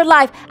come into your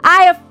life,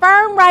 I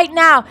affirm right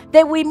now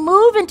that we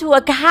move into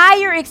a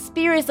higher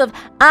experience of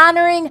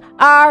honoring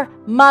our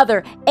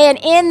mother. And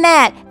in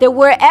that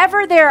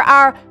wherever there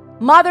are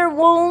mother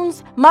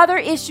wounds, mother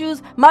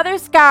issues, mother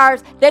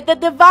scars, that the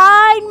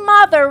divine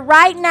mother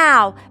right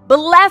now,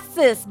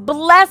 blesses,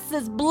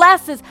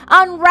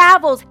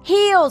 unravels,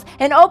 heals,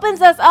 and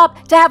opens us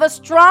up to have a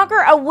stronger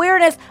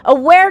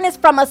awareness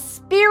from a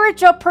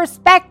spiritual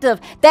perspective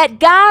that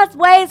God's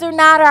ways are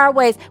not our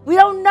ways. We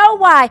don't know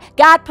why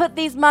God put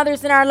these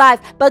mothers in our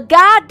lives, but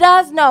God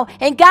does know,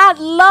 and God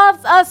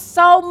loves us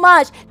so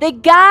much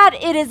that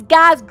it is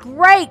God's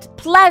great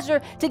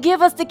pleasure to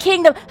give us the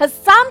kingdom. Because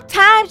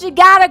sometimes you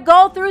got to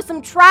go through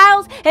some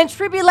trials and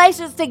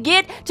tribulations to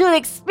get to the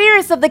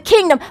experience of the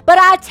kingdom. But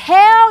I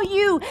tell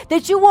you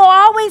that you will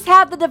always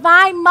have the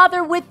divine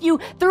mother with you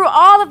through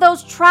all of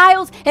those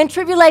trials and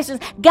tribulations.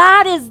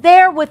 God is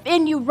there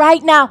within you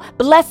right now,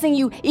 blessing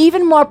you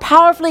even more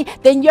powerfully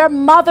than your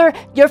mother,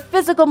 your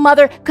physical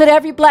mother, could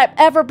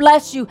ever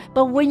bless you.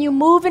 But when you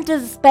move into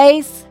the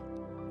space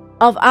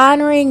of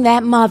honoring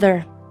that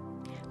mother,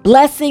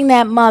 blessing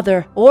that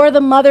mother or the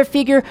mother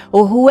figure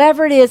or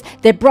whoever it is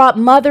that brought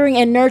mothering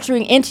and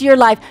nurturing into your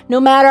life, no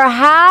matter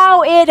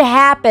how it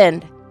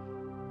happened,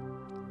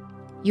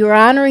 you're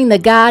honoring the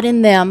God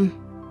in them.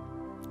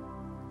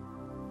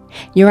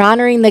 You're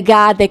honoring the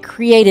God that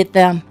created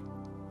them.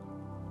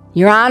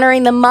 You're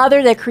honoring the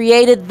mother that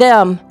created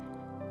them.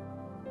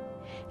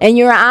 And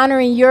you're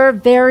honoring your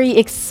very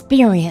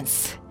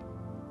experience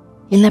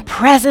in the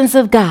presence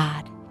of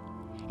God.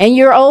 And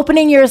you're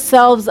opening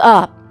yourselves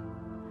up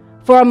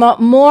for a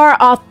more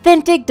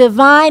authentic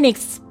divine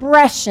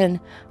expression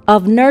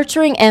of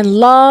nurturing and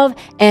love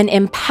and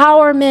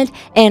empowerment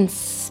and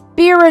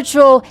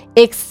spiritual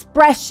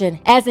expression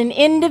as an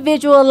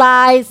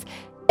individualized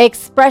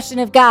expression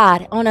of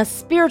God on a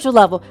spiritual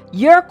level.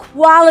 Your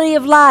quality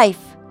of life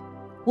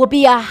will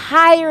be a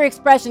higher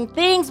expression.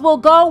 Things will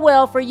go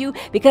well for you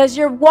because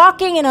you're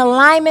walking in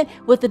alignment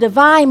with the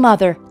divine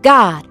mother,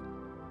 God.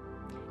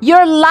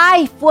 Your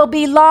life will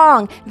be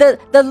long. The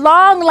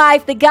long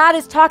life that God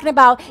is talking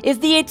about is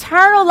the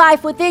eternal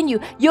life within you.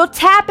 You'll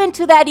tap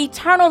into that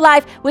eternal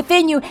life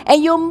within you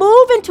and you'll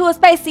move into a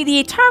space. See, the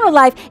eternal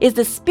life is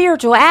the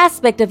spiritual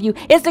aspect of you.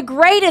 It's the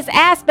greatest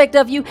aspect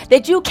of you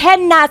that you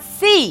cannot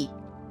see,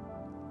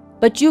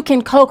 but you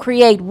can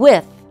co-create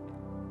with.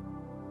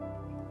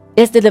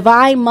 It's the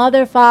divine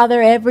mother,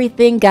 father,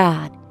 everything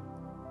God.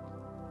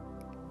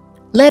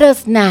 Let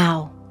us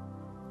now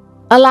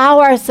allow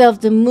ourselves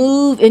to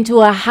move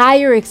into a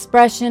higher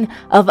expression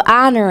of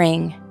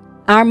honoring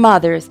our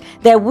mothers,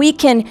 that we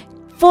can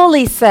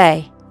fully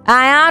say,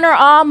 I honor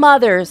all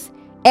mothers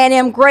and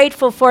am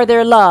grateful for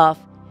their love,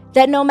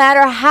 that no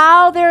matter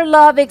how their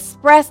love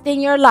expressed in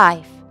your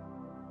life,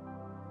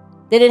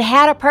 that it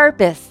had a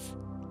purpose.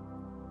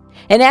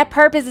 And that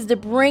purpose is to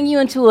bring you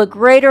into a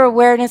greater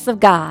awareness of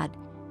God.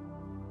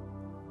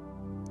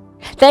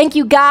 Thank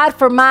you, God,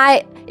 for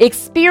my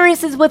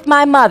experiences with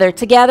my mother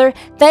together.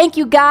 Thank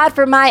you, God,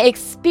 for my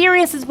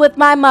experiences with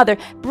my mother.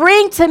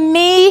 Bring to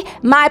me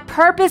my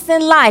purpose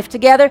in life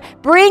together.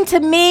 Bring to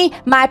me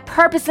my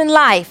purpose in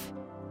life.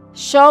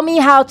 Show me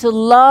how to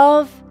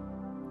love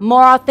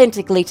more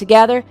authentically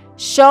together.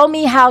 Show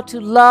me how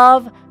to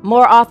love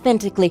more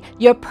authentically.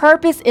 Your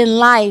purpose in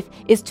life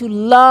is to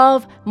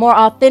love more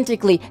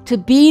authentically, to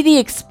be the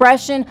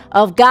expression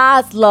of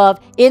God's love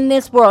in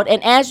this world.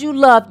 And as you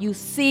love, you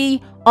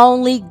see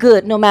only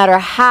good. No matter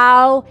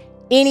how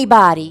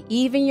anybody,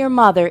 even your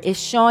mother, is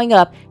showing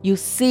up, you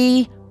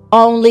see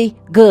only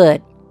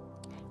good.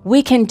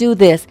 We can do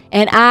this.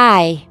 And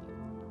I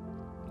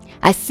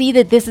see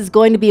that this is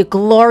going to be a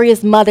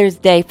glorious Mother's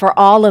Day for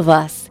all of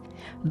us.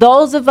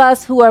 Those of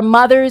us who are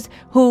mothers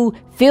who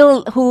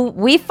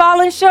we've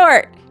fallen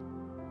short.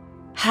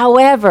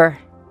 However,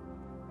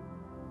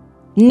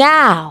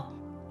 now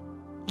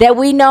that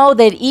we know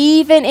that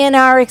even in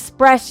our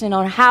expression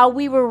on how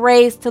we were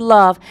raised to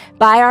love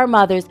by our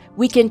mothers,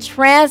 we can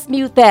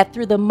transmute that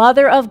through the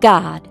Mother of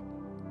God.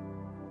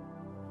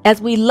 As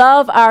we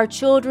love our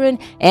children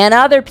and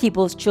other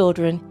people's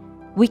children,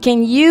 we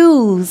can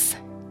use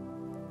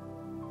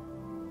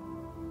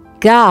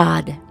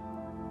God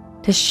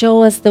to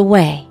show us the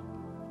way,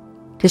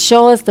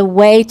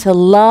 to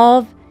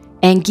love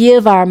and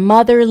give our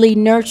motherly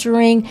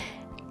nurturing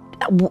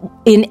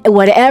in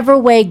whatever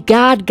way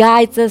God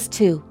guides us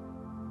to.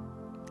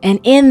 And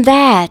in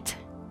that,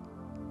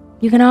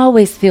 you can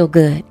always feel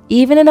good,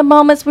 even in the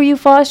moments where you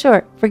fall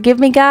short. Forgive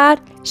me,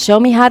 God. Show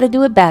me how to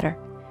do it better.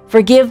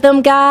 Forgive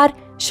them, God.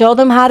 Show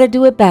them how to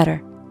do it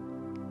better.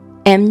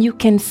 And you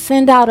can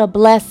send out a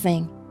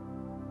blessing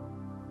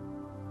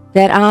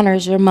that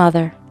honors your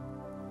mother.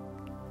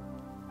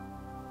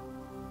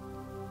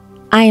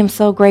 I am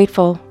so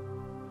grateful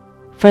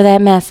for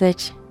that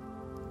message.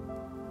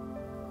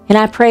 And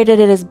I pray that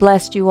it has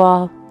blessed you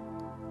all.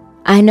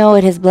 I know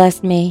it has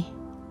blessed me.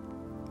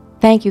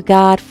 Thank you,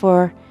 God,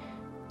 for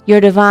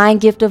your divine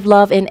gift of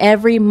love in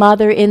every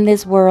mother in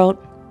this world.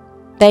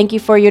 Thank you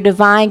for your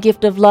divine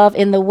gift of love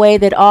in the way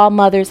that all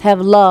mothers have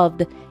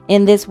loved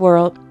in this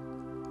world.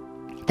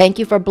 Thank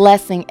you for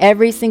blessing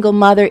every single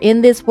mother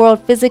in this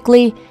world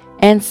physically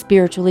and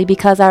spiritually,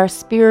 because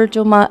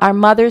our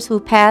mothers who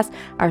passed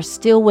are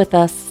still with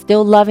us,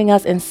 still loving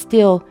us, and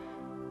still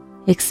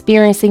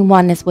experiencing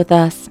oneness with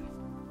us.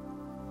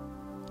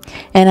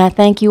 And I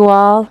thank you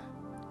all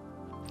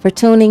for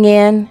tuning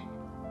in,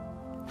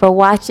 for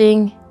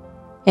watching,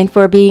 and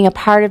for being a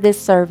part of this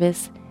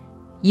service.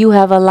 You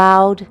have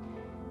allowed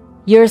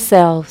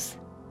yourselves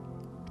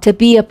to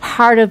be a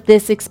part of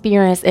this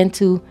experience and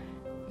to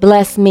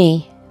bless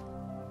me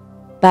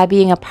by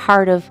being a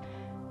part of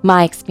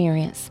my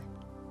experience.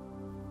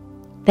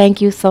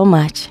 Thank you so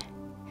much.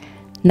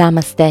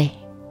 Namaste.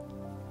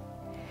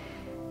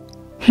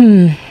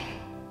 And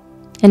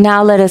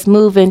now let us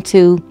move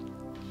into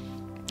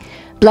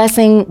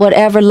blessing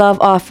whatever love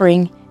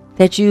offering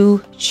that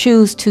you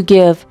choose to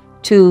give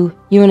to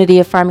Unity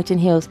of Farmington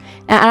Hills.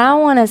 And I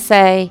want to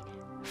say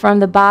from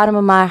the bottom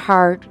of my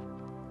heart,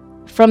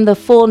 from the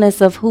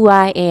fullness of who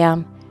I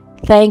am,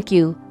 thank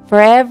you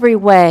for every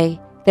way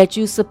that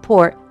you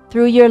support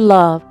through your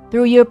love,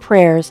 through your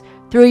prayers,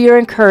 through your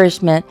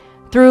encouragement,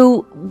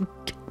 through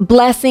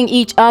blessing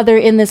each other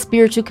in the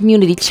spiritual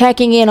community,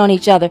 checking in on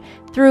each other,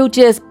 through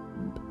just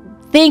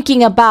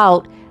thinking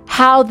about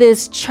how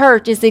this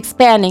church is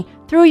expanding,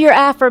 through your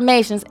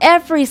affirmations,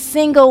 every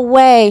single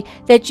way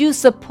that you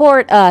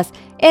support us.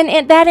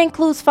 And that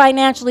includes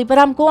financially, but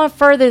I'm going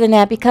further than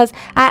that because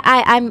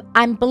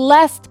I'm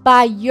blessed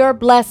by your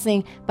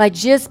blessing, by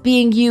just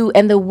being you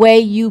and the way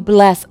you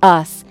bless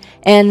us.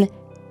 And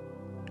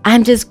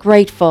I'm just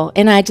grateful.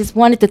 And I just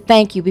wanted to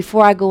thank you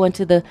before I go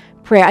into the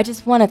prayer. I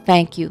just want to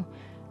thank you.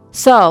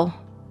 So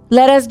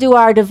let us do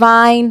our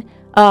divine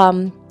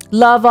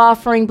love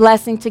offering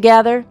blessing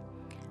together.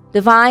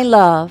 Divine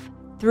love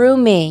through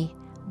me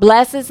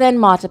blesses and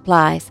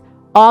multiplies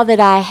all that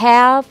I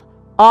have,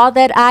 all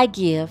that I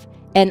give,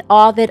 and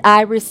all that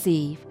I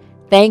receive.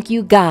 Thank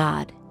you,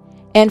 God.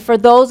 And for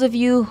those of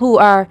you who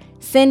are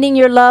sending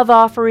your love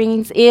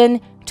offerings in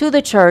to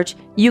the church,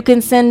 you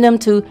can send them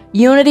to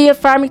Unity of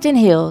Farmington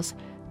Hills,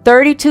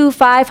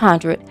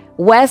 32500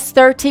 West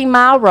 13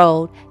 Mile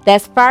Road.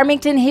 That's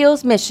Farmington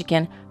Hills,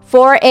 Michigan,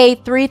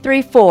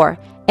 48334.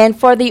 And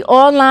for the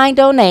online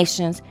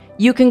donations,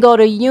 you can go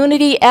to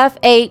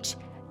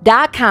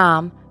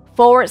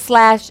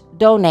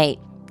unityfh.com/donate.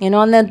 And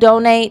on the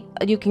donate,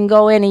 you can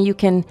go in and you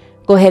can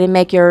go ahead and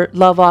make your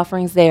love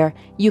offerings there.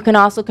 You can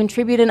also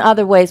contribute in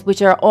other ways,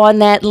 which are on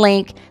that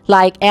link,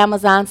 like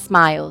Amazon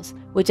Smiles,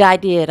 which I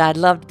did. I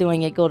loved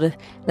doing it. Go to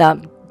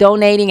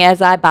donating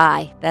as I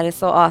buy. That is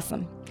so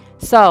awesome.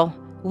 So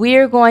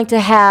we're going to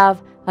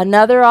have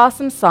another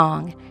awesome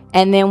song,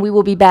 and then we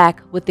will be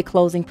back with the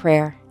closing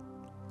prayer.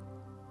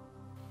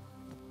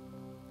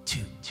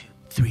 2, 2,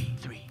 3,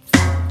 3,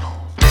 4.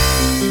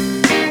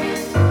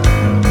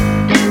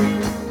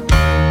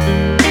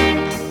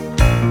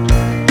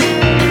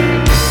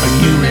 Are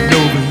you in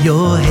over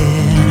your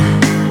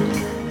head?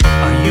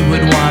 Are you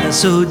in water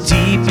so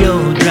deep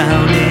you're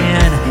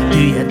drowning? Do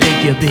you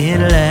think you've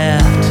been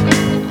left?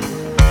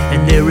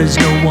 And there is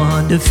no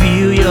one to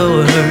feel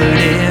your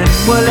hurting.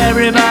 Well,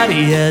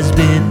 everybody has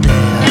been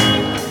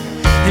there,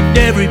 and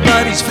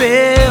everybody's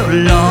felt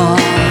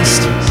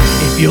lost.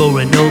 If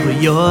you're in over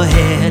your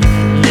head,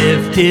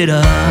 lift it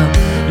up,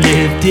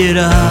 lift it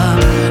up.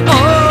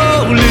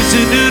 Oh,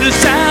 listen to the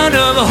sound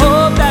of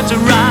hope that's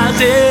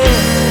rising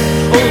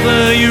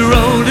over your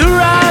own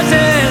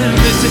horizon.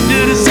 Listen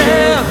to the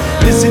sound,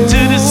 listen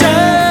to the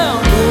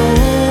sound,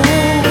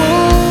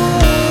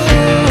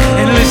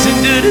 and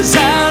listen to the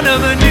sound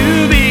of a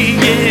new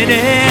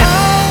beginning,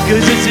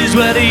 'cause this is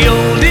where the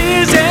old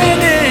is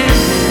ending.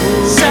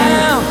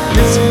 Sound,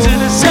 listen to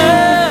the sound.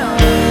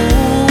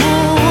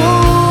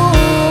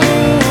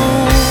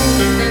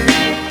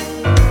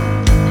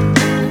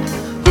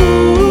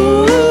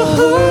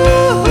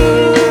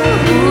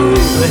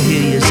 I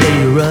hear you say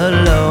you're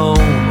alone.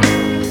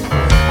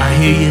 I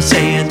hear you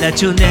saying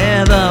that you'll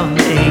never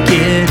make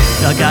it.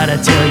 I gotta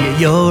tell you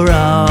you're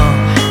wrong,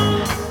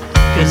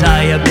 'cause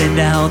I have been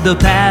down the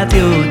path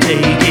you're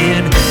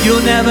taking.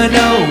 You'll never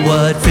know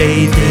what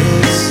faith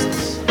is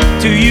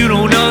till you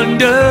don't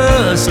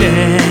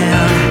understand.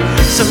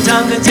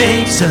 Sometimes it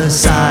takes a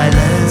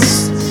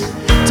silence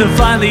to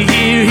finally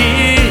hear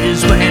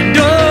his wind.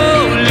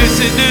 Oh,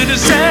 listen to the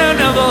sound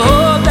of a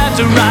hope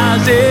that's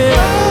rising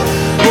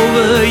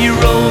over your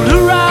old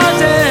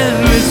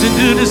horizon. Listen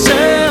to the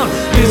sound,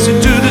 listen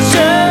to the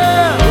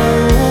sound,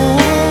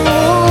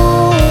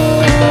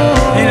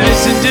 and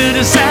listen to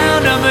the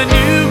sound of a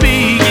new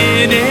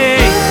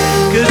beginning,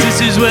 'cause this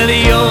is where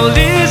the old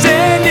is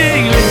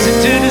ending. Listen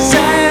to the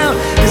sound,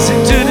 listen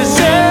to the sound.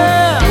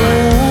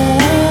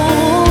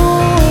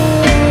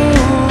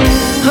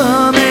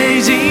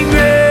 Amazing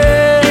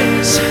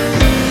grace,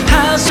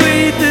 how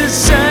sweet the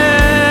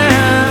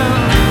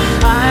sound.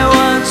 I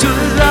once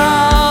was lost,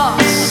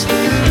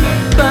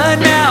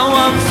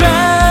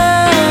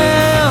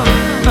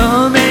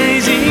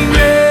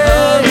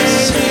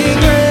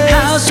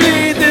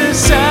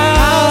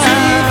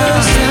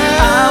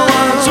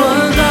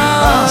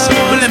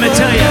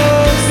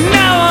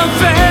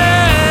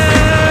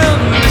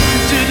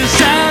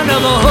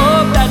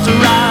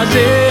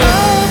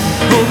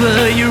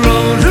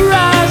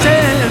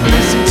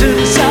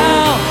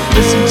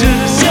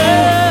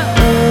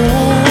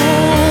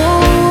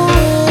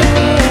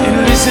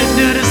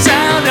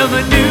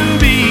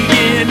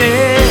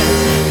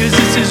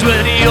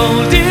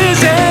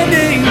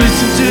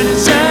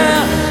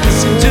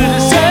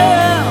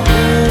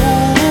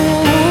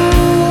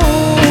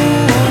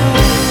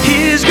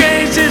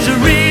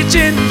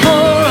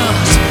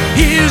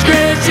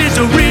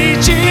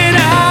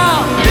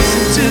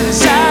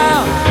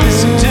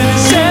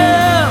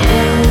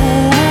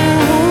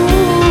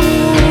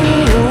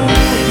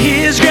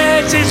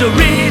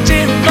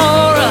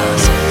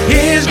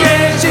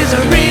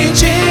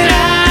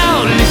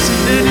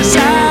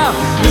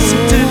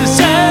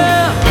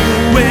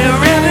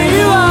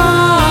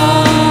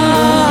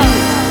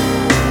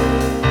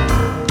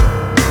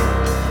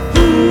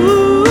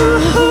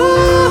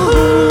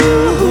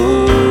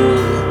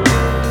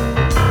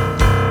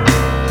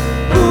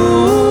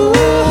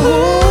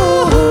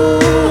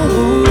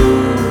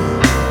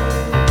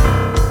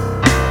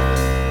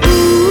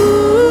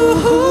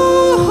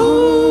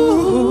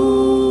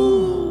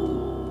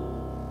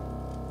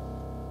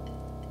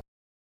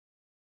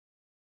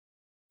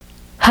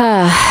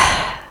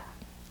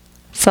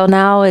 So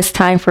now it's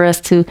time for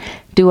us to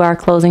do our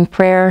closing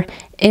prayer.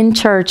 In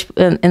church,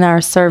 in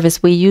our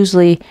service, we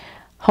usually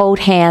hold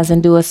hands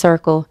and do a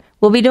circle.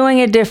 We'll be doing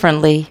it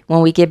differently when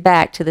we get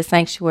back to the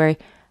sanctuary.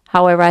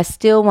 However, I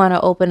still want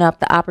to open up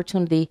the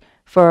opportunity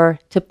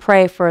to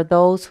pray for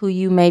those who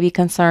you may be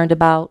concerned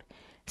about.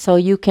 So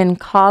you can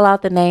call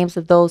out the names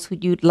of those who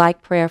you'd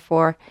like prayer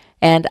for,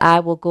 and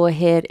I will go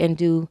ahead and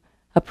do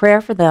a prayer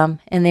for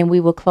them, and then we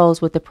will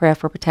close with the prayer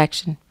for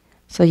protection.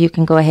 So you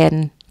can go ahead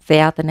and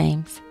say out the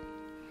names.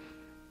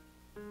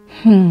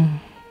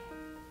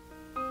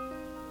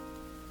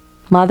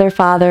 Mother,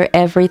 Father,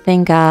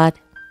 everything, God,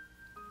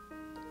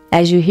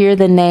 as you hear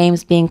the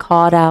names being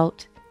called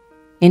out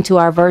into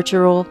our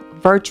virtual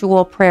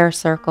prayer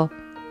circle,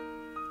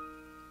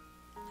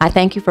 I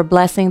thank you for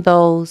blessing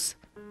those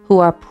who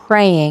are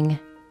praying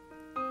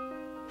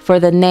for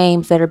the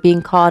names that are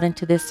being called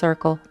into this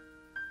circle.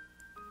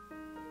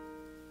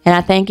 And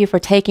I thank you for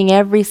taking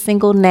every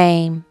single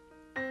name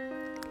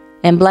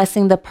and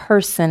blessing the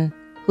person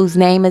whose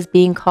name is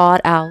being called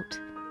out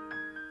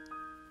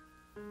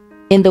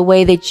in the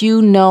way that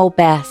you know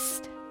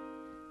best,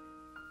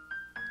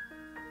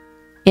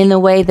 in the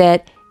way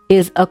that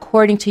is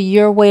according to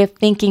your way of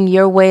thinking,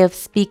 your way of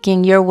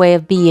speaking, your way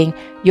of being,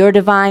 your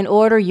divine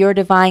order, your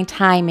divine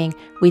timing.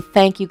 We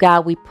thank you,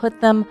 God. We put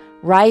them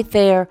right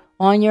there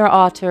on your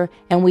altar,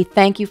 and we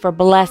thank you for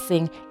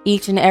blessing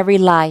each and every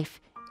life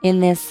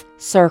in this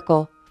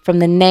circle from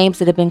the names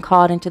that have been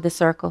called into the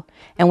circle.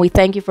 And we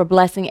thank you for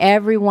blessing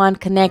everyone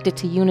connected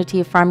to Unity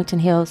of Farmington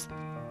Hills.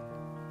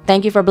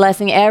 Thank you for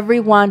blessing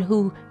everyone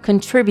who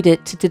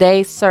contributed to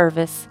today's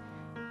service,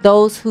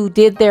 those who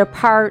did their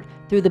part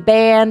through the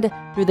band,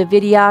 through the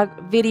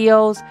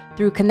videos,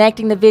 through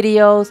connecting the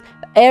videos,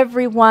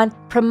 everyone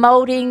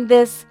promoting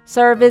this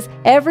service,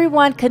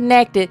 everyone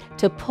connected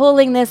to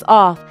pulling this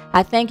off.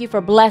 I thank you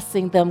for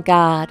blessing them,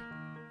 God.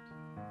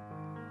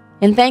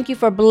 And thank you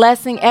for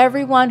blessing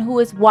everyone who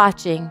is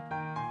watching,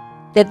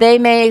 that they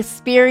may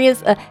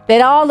experience,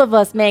 that all of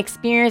us may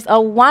experience a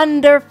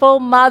wonderful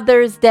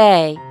Mother's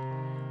Day,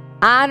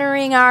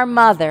 honoring our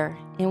mother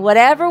in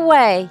whatever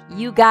way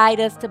you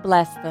guide us to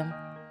bless them.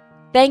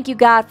 Thank you,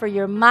 God, for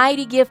your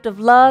mighty gift of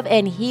love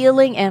and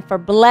healing, and for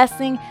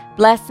blessing.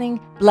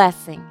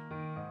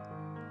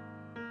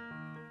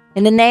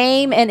 In the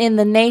name and in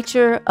the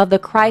nature of the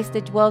Christ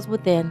that dwells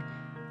within,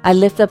 I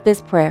lift up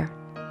this prayer,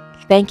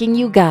 thanking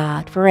you,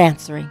 God, for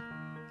answering.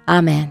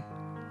 Amen.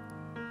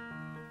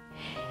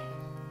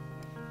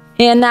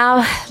 And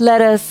now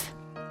let us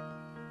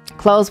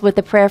close with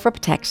the prayer for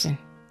protection.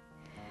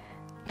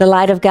 The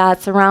light of God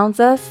surrounds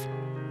us.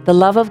 The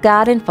love of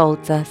God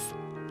enfolds us.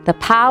 The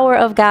power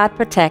of God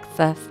protects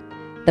us.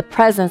 The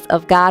presence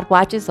of God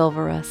watches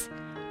over us.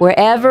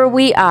 Wherever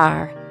we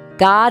are,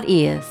 God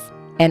is,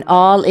 and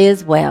all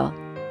is well.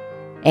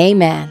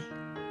 Amen.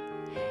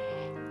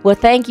 Well,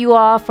 thank you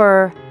all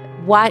for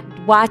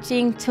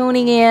watching,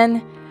 tuning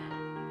in.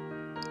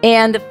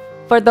 And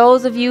for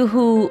those of you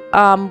who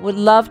would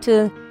love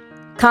to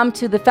come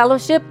to the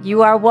fellowship,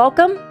 you are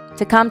welcome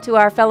to come to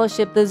our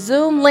fellowship. The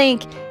Zoom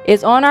link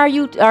is on our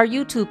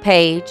YouTube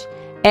page,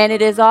 and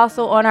it is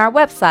also on our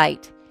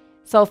website.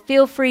 So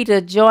feel free to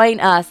join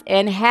us.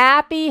 And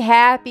happy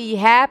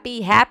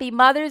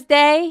Mother's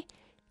Day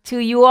to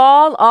you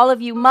all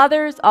of you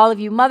mothers, all of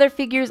you mother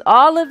figures,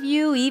 all of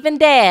you, even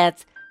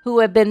dads, who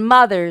have been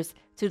mothers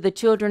to the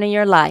children in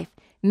your life.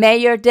 May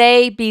your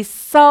day be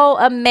so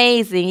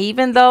amazing,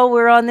 even though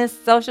we're on this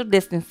social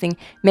distancing.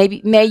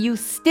 May you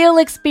still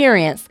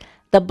experience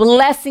the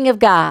blessing of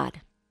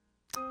God.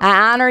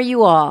 I honor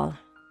you all.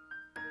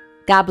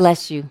 God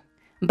bless you.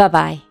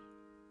 Bye-bye.